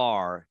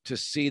bizarre to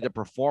see the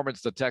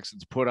performance the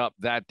Texans put up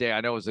that day.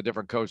 I know it was a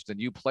different coach than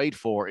you played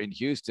for in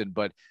Houston,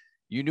 but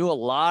you knew a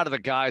lot of the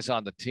guys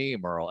on the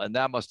team, Earl, and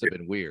that must have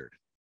been weird.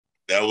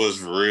 That was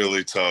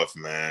really tough,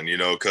 man,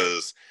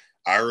 because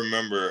I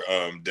remember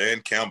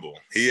Dan Campbell.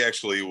 He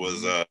actually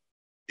was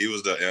he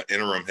was the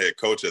interim head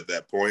coach at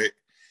that point.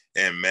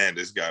 And man,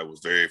 this guy was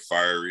very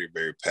fiery,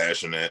 very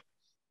passionate.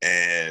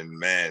 And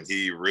man,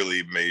 he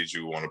really made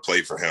you want to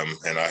play for him.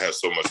 And I have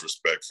so much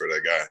respect for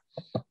that guy.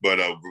 But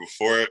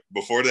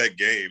before that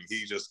game,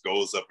 he just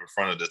goes up in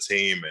front of the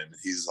team and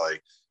he's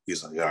like,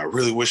 yeah, I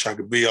really wish I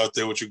could be out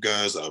there with you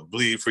guys. I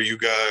bleed for you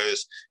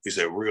guys. He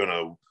said, we're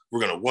gonna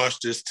watch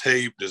this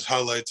tape, this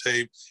highlight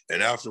tape,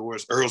 and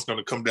afterwards Earl's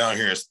gonna come down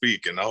here and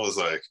speak. And I was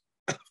like,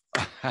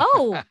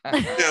 oh,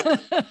 yeah.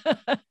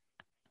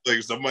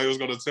 Like somebody was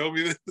gonna tell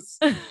me this.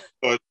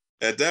 But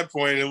at that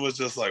point, it was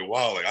just like,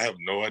 wow, like I have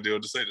no idea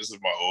what to say. This is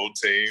my old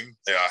team.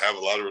 And I have a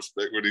lot of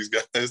respect for these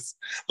guys.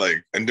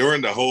 Like, and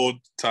during the whole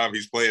time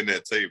he's playing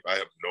that tape, I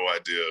have no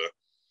idea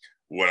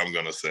what I'm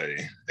gonna say.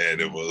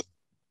 And it was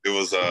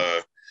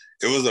a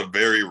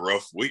very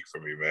rough week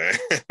for me, man.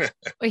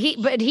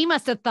 But he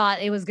must have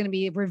thought it was going to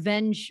be a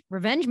revenge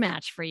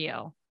match for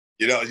you.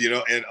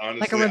 And honestly,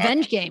 like a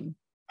revenge game.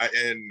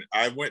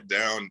 I went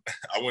down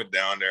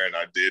there and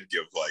I did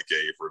give like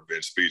a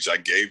revenge speech. I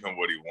gave him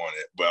what he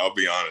wanted, but I'll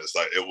be honest,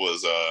 like it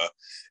was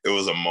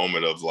a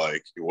moment of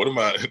like, what am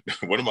I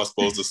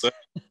supposed to say?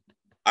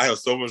 I have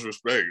so much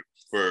respect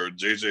for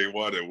J.J.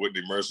 Watt and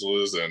Whitney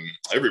Merciless and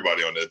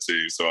everybody on that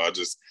team. So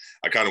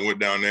I kind of went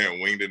down there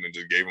and winged it and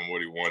just gave him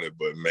what he wanted.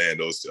 But man,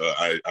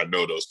 I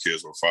know those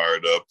kids were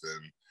fired up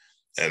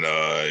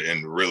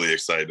and really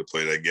excited to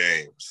play that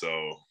game.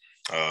 So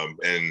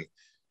and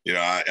you know,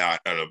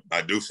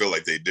 I do feel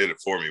like they did it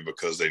for me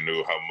because they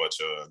knew how much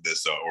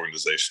this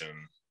organization,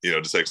 you know,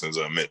 the Texans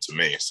meant to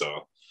me.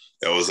 So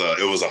that was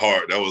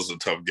a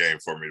tough game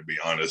for me, to be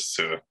honest,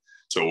 to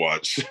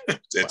watch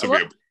and to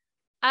be.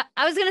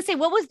 I was going to say,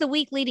 what was the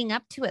week leading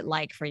up to it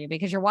like for you?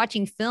 Because you're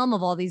watching film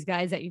of all these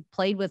guys that you've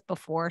played with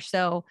before.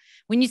 So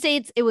when you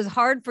say it was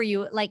hard for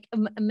you, like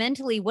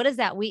mentally, what is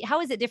that week?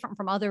 How is it different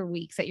from other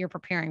weeks that you're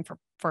preparing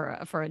for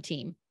a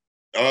team?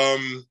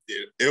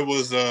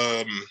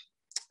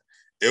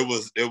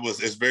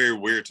 It's very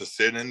weird to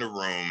sit in the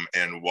room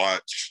and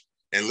watch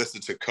and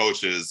listen to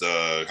coaches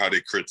how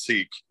they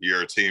critique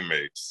your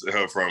teammates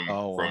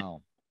from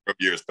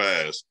years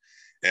past,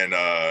 and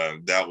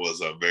that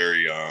was a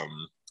very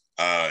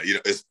you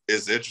know,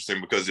 it's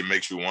interesting because it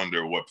makes you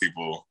wonder what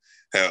people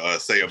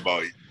say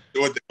about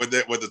what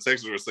the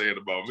Texans were saying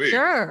about me.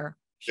 Sure.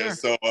 And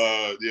so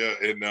but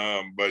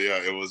yeah,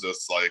 it was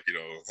just like, you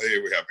know, hey,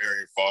 we have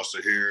Arian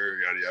Foster here,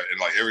 yada, yada. And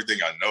like everything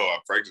I know, I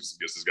practice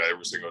against this guy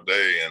every single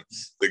day, and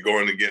they're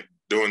going to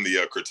doing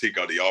the critique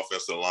of the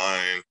offensive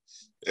line.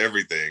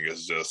 Everything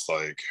is just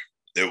like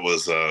it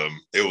was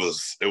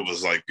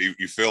like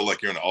you feel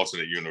like you're in an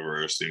alternate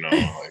universe, you know,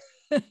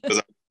 like because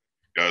I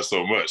got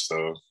so much.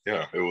 So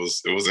yeah, it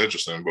was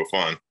interesting but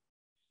fun.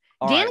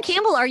 Dan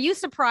Campbell, are you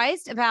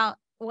surprised about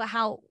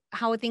how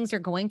things are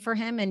going for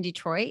him in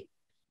Detroit?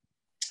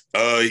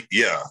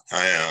 Yeah,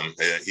 I am.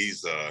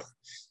 He's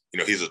you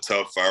know, he's a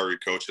tough, fiery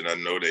coach, and I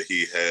know that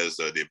he has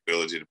the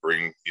ability to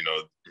bring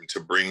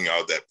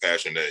out that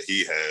passion that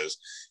he has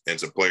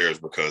into players,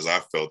 because I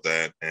felt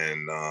that,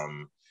 and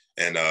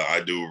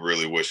I do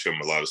really wish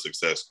him a lot of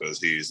success, because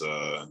he's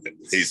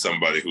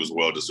somebody who's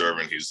well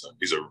deserving. He's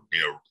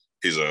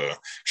a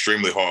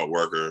extremely hard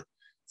worker,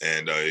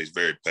 and he's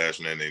very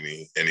passionate,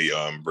 and he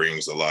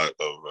brings a lot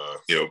of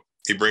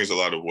he brings a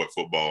lot of what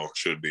football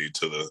should be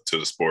to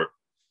the sport.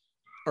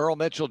 Earl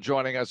Mitchell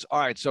joining us. All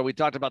right, so we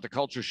talked about the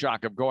culture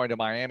shock of going to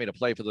Miami to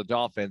play for the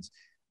Dolphins.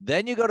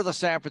 Then you go to the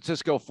San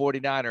Francisco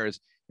 49ers,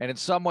 and in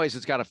some ways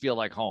it's got to feel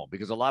like home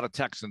because a lot of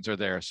Texans are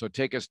there. So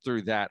take us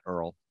through that,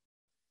 Earl.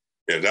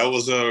 Yeah, that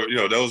was that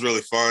was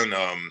really fun.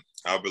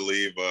 I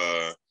believe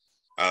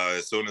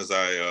as soon as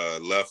I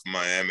left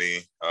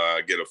Miami,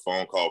 I get a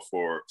phone call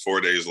 4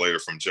 days later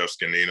from Jeff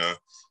Scanina,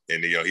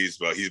 and he's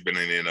been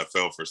in the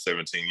NFL for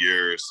 17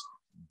 years.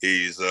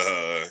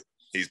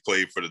 He's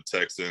played for the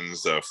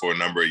Texans for a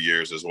number of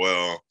years as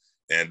well,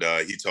 and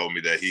he told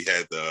me that he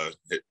had the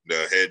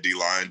head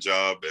D-line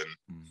job,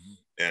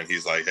 and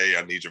he's like, hey,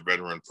 I need your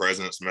veteran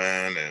presence,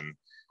 man, and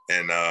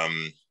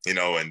you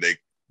know, and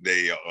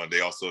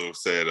they also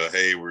said,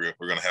 hey, we're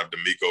gonna have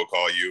D'Amico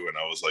call you, and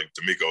I was like,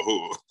 D'Amico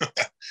who?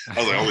 I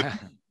was like,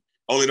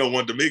 only know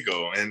one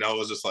D'Amico, and I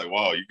was just like,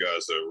 wow, you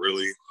guys are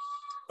really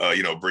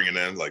bringing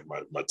in like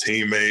my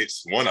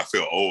teammates. One, I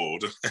feel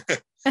old.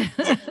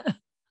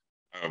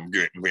 I'm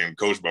being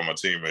coached by my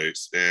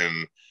teammates,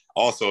 and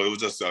also it was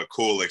just a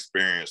cool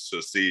experience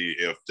to see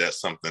if that's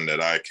something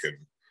that I can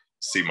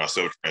see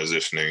myself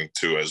transitioning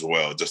to as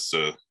well, just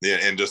to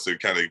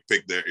kind of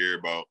pick their ear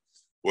about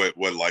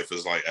what life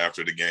is like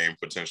after the game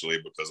potentially,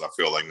 because I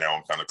feel like now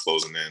I'm kind of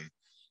closing in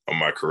on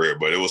my career.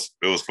 But it was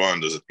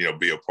fun to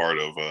be a part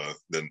of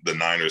the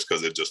Niners,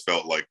 because it just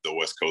felt like the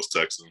West Coast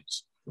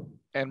Texans.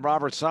 And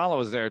Robert Saleh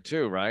was there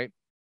too, right?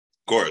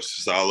 Of course,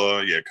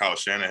 Saleh, yeah, Kyle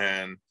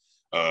Shanahan.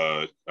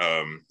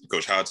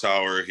 Coach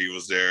Hightower, he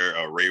was there.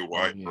 Ray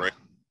White, Ray,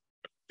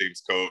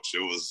 team's coach. It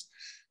was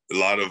a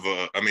lot of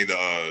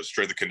the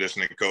strength and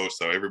conditioning coach.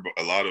 So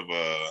a lot of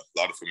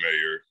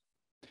familiar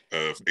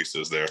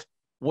faces there.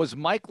 Was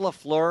Mike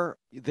LaFleur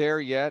there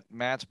yet?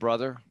 Matt's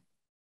brother.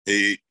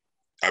 I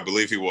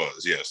believe he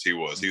was. Yes, he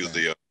was. Okay. He was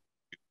the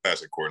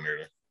passing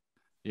coordinator.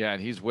 Yeah,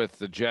 and he's with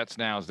the Jets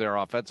now as their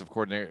offensive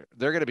coordinator.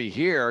 They're going to be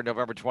here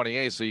November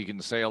 28th, so you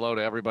can say hello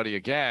to everybody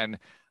again.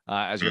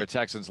 As you're a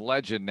Texans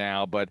legend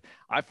now. But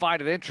I find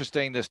it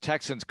interesting, this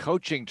Texans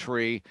coaching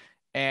tree.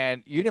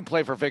 And you didn't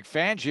play for Vic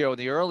Fangio in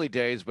the early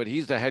days, but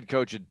he's the head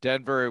coach at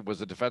Denver,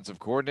 was a defensive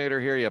coordinator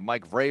here. You have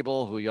Mike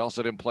Vrabel, who you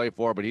also didn't play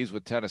for, but he's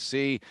with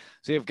Tennessee.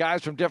 So you have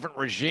guys from different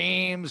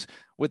regimes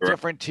with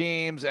different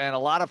teams, and a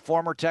lot of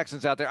former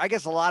Texans out there. I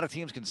guess a lot of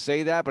teams can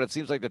say that, but it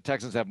seems like the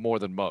Texans have more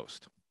than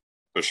most.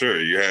 For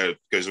sure. You had,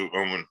 because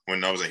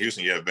when I was in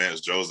Houston, you had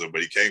Vance Joseph, but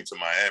he came to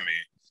Miami.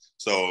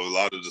 So a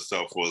lot of the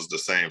stuff was the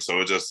same. So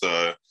it just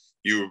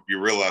you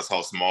realize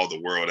how small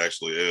the world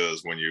actually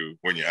is when you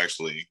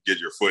actually get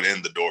your foot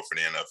in the door for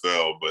the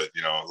NFL. But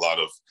a lot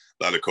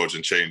of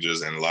coaching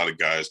changes, and a lot of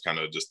guys kind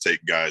of just take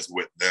guys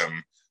with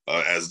them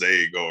as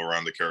they go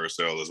around the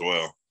carousel as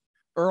well.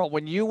 Earl,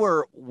 when you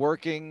were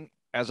working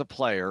as a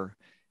player,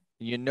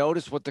 you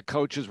noticed what the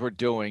coaches were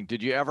doing.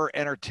 Did you ever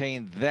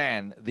entertain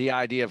then the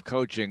idea of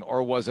coaching,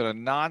 or was it a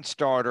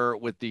non-starter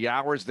with the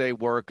hours they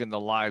work and the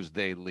lives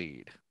they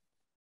lead?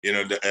 You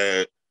know,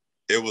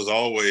 it was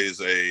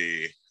always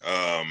a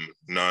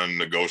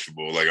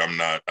non-negotiable. Like I'm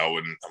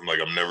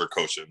never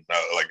coaching.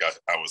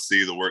 I would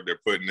see the work they're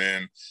putting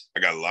in. I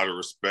got a lot of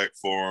respect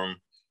for them.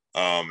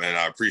 And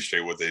I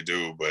appreciate what they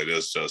do, but it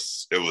was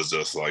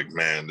just like,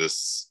 man,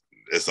 it's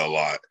a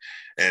lot.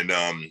 And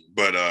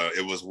but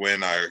it was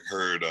when I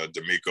heard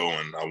D'Amico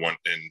and I went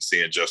and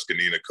seeing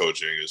Justinina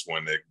coaching is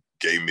when they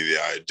gave me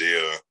the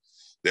idea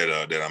that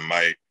I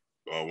might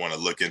want to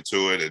look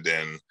into it.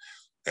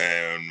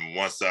 And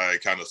once I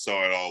kind of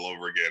saw it all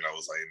over again, I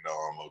was like, no,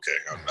 I'm okay.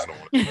 I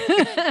don't want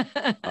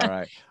to. All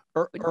right.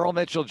 Earl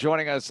Mitchell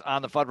joining us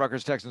on the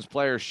Fuddruckers Texans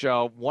Players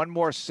Show. One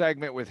more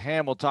segment with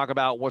him. We'll talk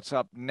about what's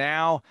up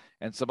now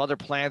and some other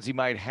plans he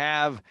might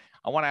have.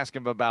 I want to ask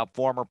him about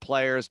former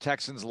players,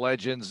 Texans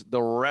legends,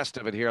 the rest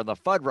of it here on the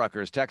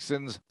Fuddruckers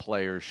Texans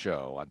Players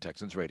Show on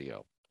Texans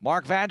Radio.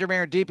 Marc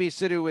Vandermeer and Deepi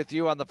Sidhu with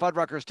you on the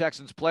Fuddruckers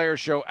Texans Players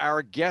Show.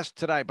 Our guest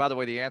tonight, by the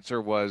way, the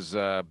answer was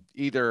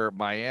either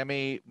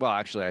Miami. Well,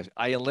 actually,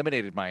 I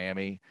eliminated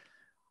Miami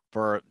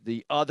for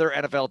the other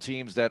NFL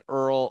teams that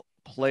Earl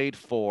played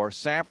for.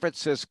 San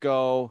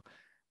Francisco,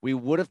 we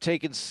would have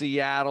taken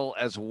Seattle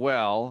as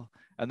well.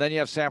 And then you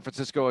have San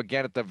Francisco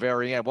again at the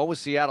very end. What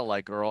was Seattle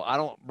like, Earl? I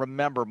don't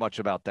remember much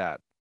about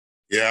that.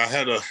 Yeah, I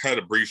had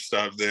a brief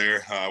stop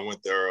there. I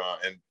went there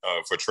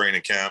for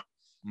training camp.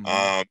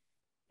 Mm-hmm.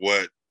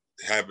 What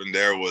happened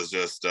there was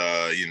just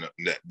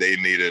they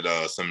needed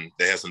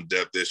they had some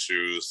depth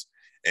issues,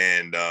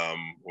 and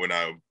when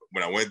I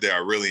went there, I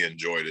really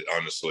enjoyed it,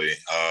 honestly.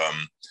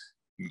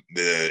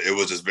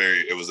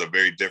 It was a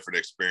very different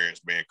experience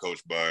being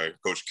coached by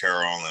Coach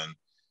Carroll and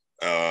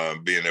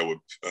being there with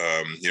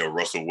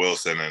Russell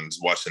Wilson and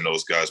watching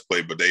those guys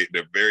play. But they're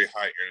very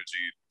high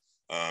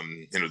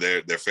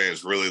energy. Their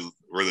fans really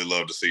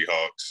love the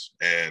Seahawks,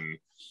 and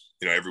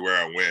everywhere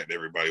I went,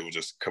 everybody would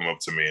just come up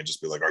to me and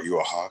just be like, "Are you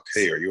a Hawk?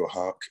 Hey, are you a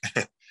Hawk?"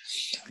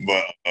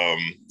 But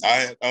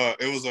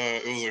it was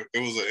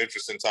an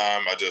interesting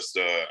time. I just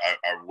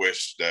I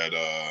wish that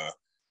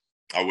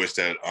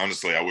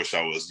honestly, I wish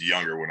I was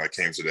younger when I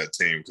came to that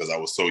team, because I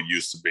was so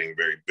used to being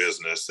very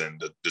business, and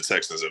the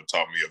Texans have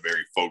taught me a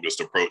very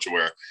focused approach,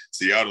 where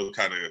Seattle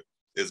kind of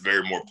is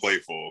very more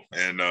playful,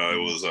 and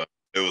it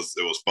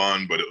was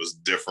fun, but it was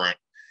different,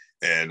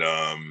 and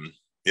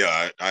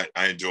yeah,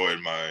 I enjoyed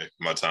my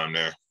time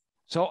there.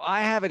 So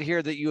I have it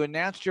here that you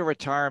announced your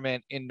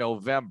retirement in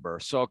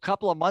November. So a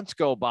couple of months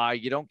go by,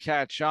 you don't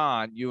catch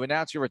on, you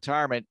announce your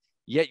retirement,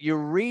 yet you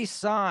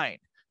re-sign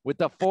with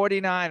the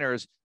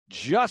 49ers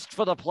just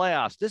for the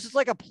playoffs. This is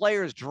like a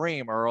player's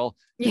dream, Earl.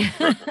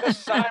 Yeah.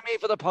 Just sign me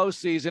for the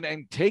postseason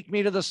and take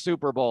me to the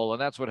Super Bowl.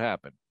 And that's what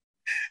happened.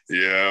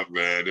 Yeah,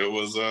 man. It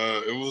was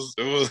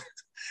one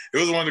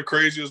of the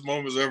craziest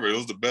moments ever. It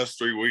was the best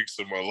 3 weeks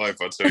of my life,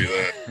 I'll tell you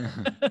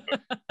that.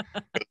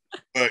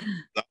 But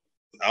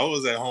I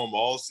was at home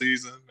all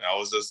season. I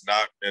was just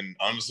not, and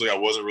honestly, I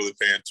wasn't really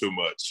paying too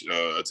much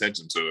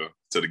attention to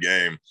the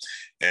game.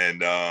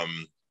 And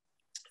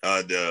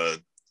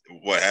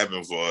what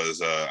happened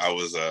was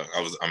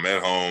I'm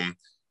at home,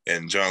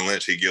 and John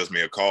Lynch, he gives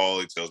me a call.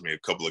 He tells me a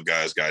couple of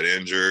guys got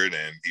injured,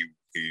 and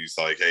he's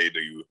like, "Hey,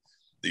 do you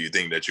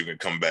think that you can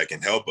come back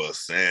and help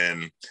us?"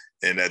 And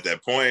at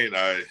that point,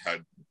 I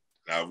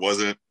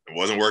wasn't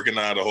working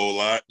out a whole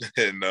lot,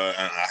 and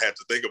I had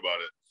to think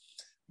about it.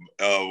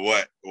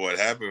 What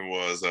happened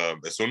was,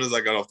 as soon as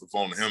I got off the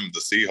phone to him, the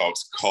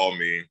Seahawks called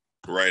me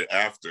right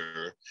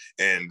after,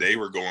 and they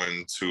were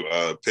going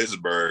to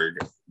Pittsburgh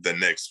the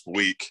next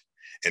week,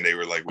 and they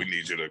were like, "We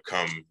need you to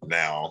come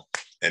now."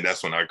 And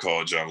that's when I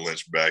called John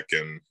Lynch back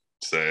and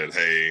said,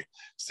 "Hey,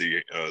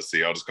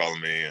 Seattle's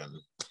calling me,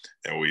 and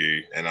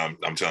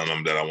I'm telling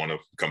them that I want to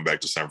come back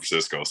to San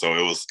Francisco." So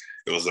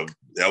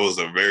that was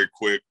a very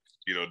quick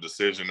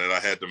decision that I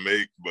had to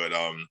make, but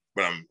I'm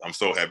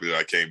so happy that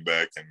I came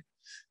back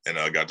and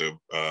I got to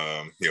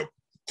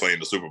play in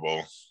the Super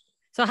Bowl.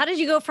 So how did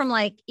you go from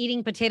like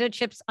eating potato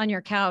chips on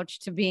your couch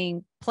to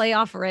being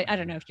playoff ready? I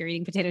don't know if you're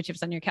eating potato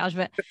chips on your couch,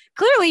 but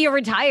clearly you're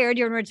retired.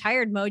 You're in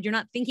retired mode. You're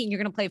not thinking you're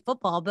going to play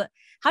football, but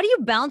how do you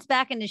bounce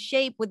back into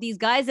shape with these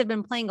guys that have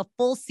been playing a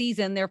full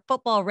season? They're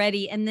football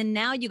ready. And then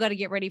now you got to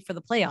get ready for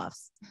the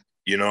playoffs.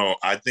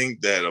 I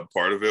think that a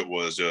part of it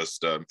was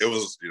just, it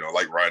was,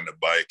 like riding a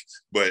bike.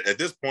 But at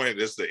this point,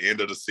 it's the end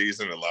of the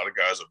season. A lot of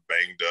guys are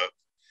banged up.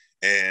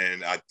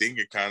 And I think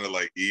it kind of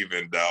like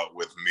evened out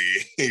with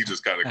me. He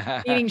just kind of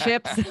eating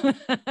chips.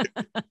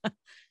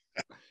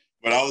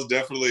 But I was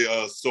definitely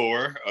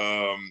sore.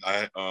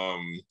 I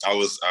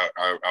was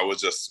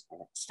just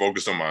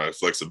focused on my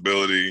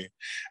flexibility.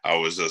 I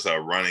was just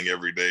running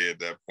every day at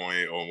that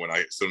point, or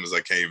as soon as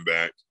I came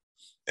back,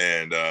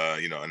 and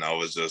and I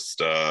was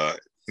just I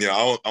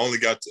only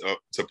got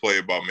to play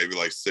about maybe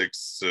like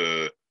 6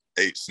 to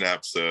 8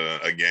 snaps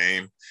a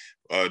game.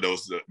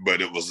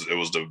 But it was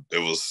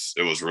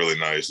really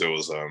nice. It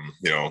was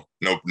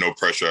no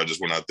pressure. I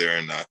just went out there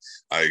and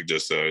I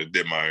just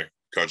did my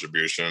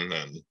contribution,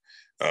 and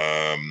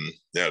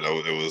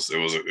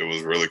it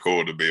was really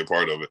cool to be a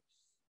part of it.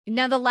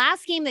 Now, the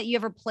last game that you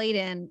ever played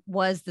in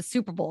was the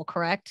Super Bowl,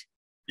 correct?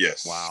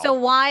 Yes. Wow. So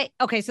why?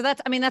 Okay, so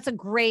that's a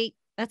great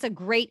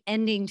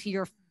ending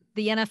to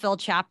the NFL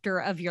chapter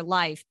of your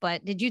life.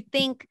 But did you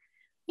think,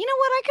 you know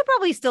what, I could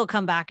probably still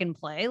come back and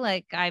play?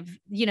 Like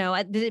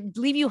did it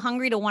leave you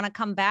hungry to want to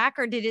come back,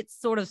 or did it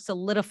sort of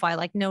solidify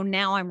like, no,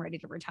 now I'm ready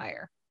to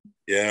retire?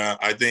 Yeah,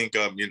 I think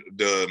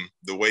the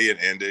way it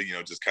ended,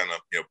 just kind of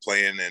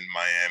playing in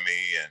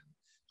Miami, and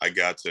I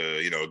got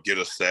to get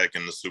a sack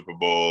in the Super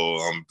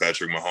Bowl,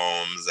 Patrick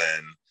Mahomes,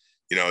 and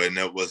and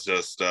it was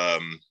just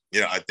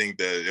I think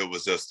that it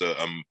was just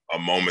a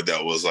moment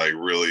that was like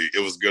really,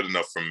 it was good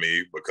enough for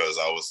me, because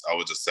I was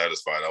just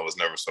satisfied. I was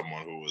never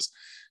someone who was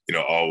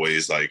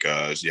always like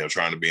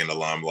trying to be in the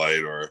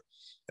limelight, or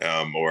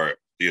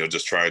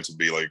just trying to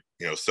be like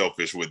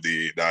selfish with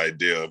the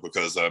idea,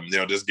 because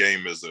this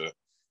game is a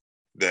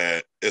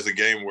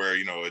game where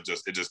it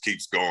just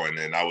keeps going,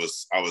 and I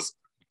was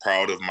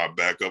proud of my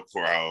backup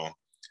for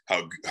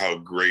how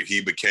great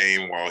he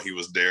became while he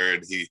was there,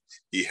 and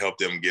he helped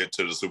them get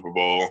to the Super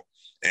Bowl,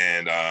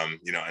 and I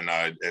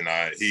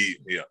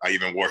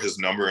even wore his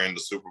number in the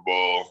Super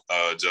Bowl,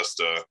 just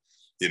to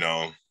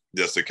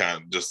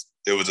kind of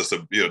it was just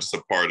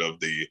a part of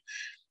the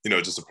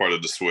just a part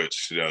of the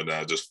switch, that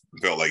I just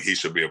felt like he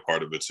should be a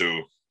part of it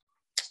too.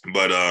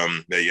 But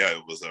yeah,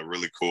 it was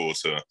really cool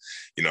to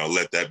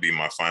let that be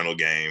my final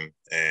game,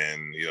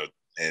 and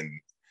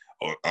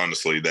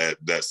honestly,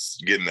 that's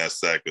getting that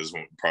sack is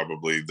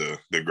probably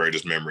the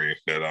greatest memory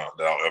that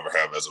I'll ever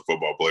have as a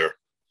football player.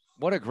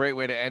 What a great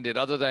way to end it,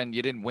 other than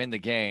you didn't win the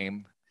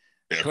game.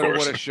 Yeah, coulda,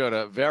 woulda,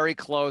 shoulda. Very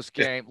close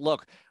game.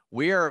 Look,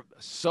 we are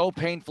so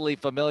painfully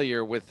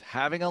familiar with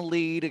having a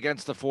lead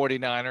against the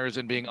 49ers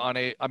and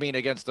being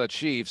against the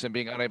Chiefs and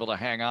being unable to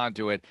hang on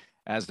to it,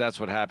 as that's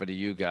what happened to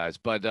you guys.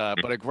 But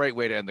a great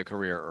way to end the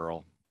career,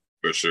 Earl.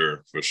 For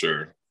sure.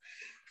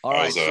 All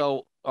right,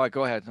 all right,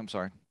 go ahead. I'm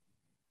sorry.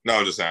 No,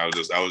 I was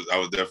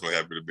definitely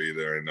happy to be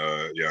there, and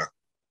yeah,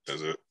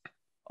 that's it.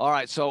 All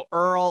right, so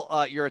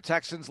Earl, you're a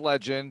Texans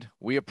legend.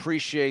 We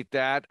appreciate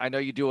that. I know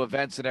you do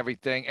events and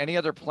everything. Any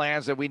other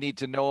plans that we need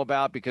to know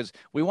about? Because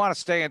we want to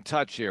stay in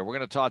touch here. We're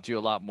going to talk to you a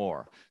lot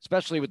more,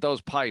 especially with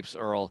those pipes,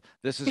 Earl.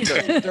 This is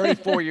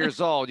 34 years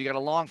old. You got a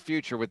long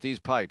future with these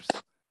pipes.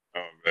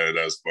 Oh man,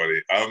 that's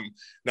funny.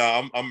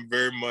 I'm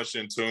very much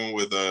in tune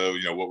with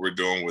what we're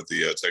doing with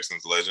the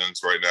Texans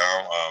Legends right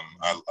now.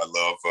 I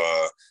love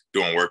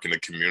doing work in the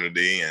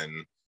community,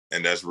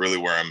 and that's really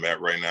where I'm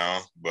at right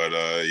now. But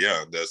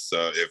yeah, that's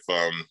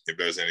if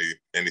there's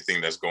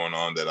anything that's going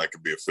on that I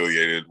could be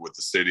affiliated with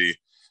the city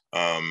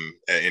at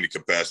any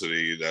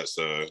capacity, that's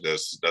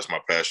my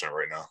passion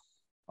right now.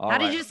 How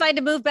did you decide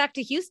to move back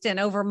to Houston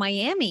over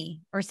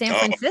Miami or San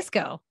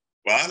Francisco?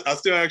 Well, I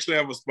still actually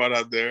have a spot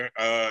out there.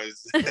 So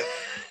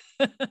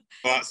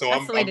that's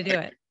the way to do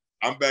it.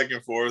 I'm back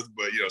and forth,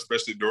 but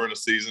especially during the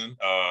season.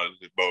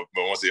 But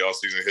once the off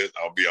season hits,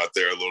 I'll be out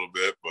there a little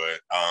bit.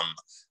 But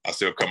I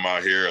still come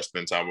out here. I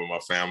spend time with my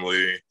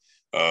family.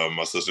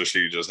 My sister,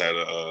 she just had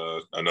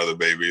another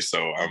baby,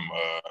 so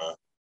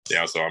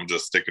so I'm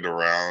just sticking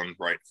around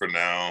right for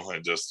now,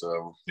 and just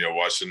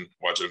watching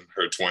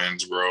her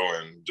twins grow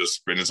and just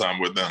spending time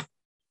with them.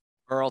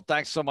 Earl,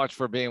 thanks so much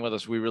for being with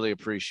us. We really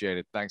appreciate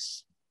it.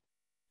 Thanks.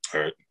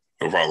 All right.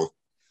 No problem.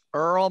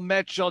 Earl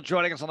Mitchell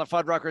joining us on the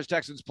Fuddruckers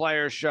Texans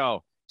Players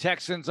Show.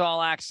 Texans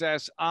All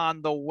Access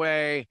on the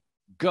way.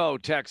 Go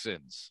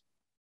Texans.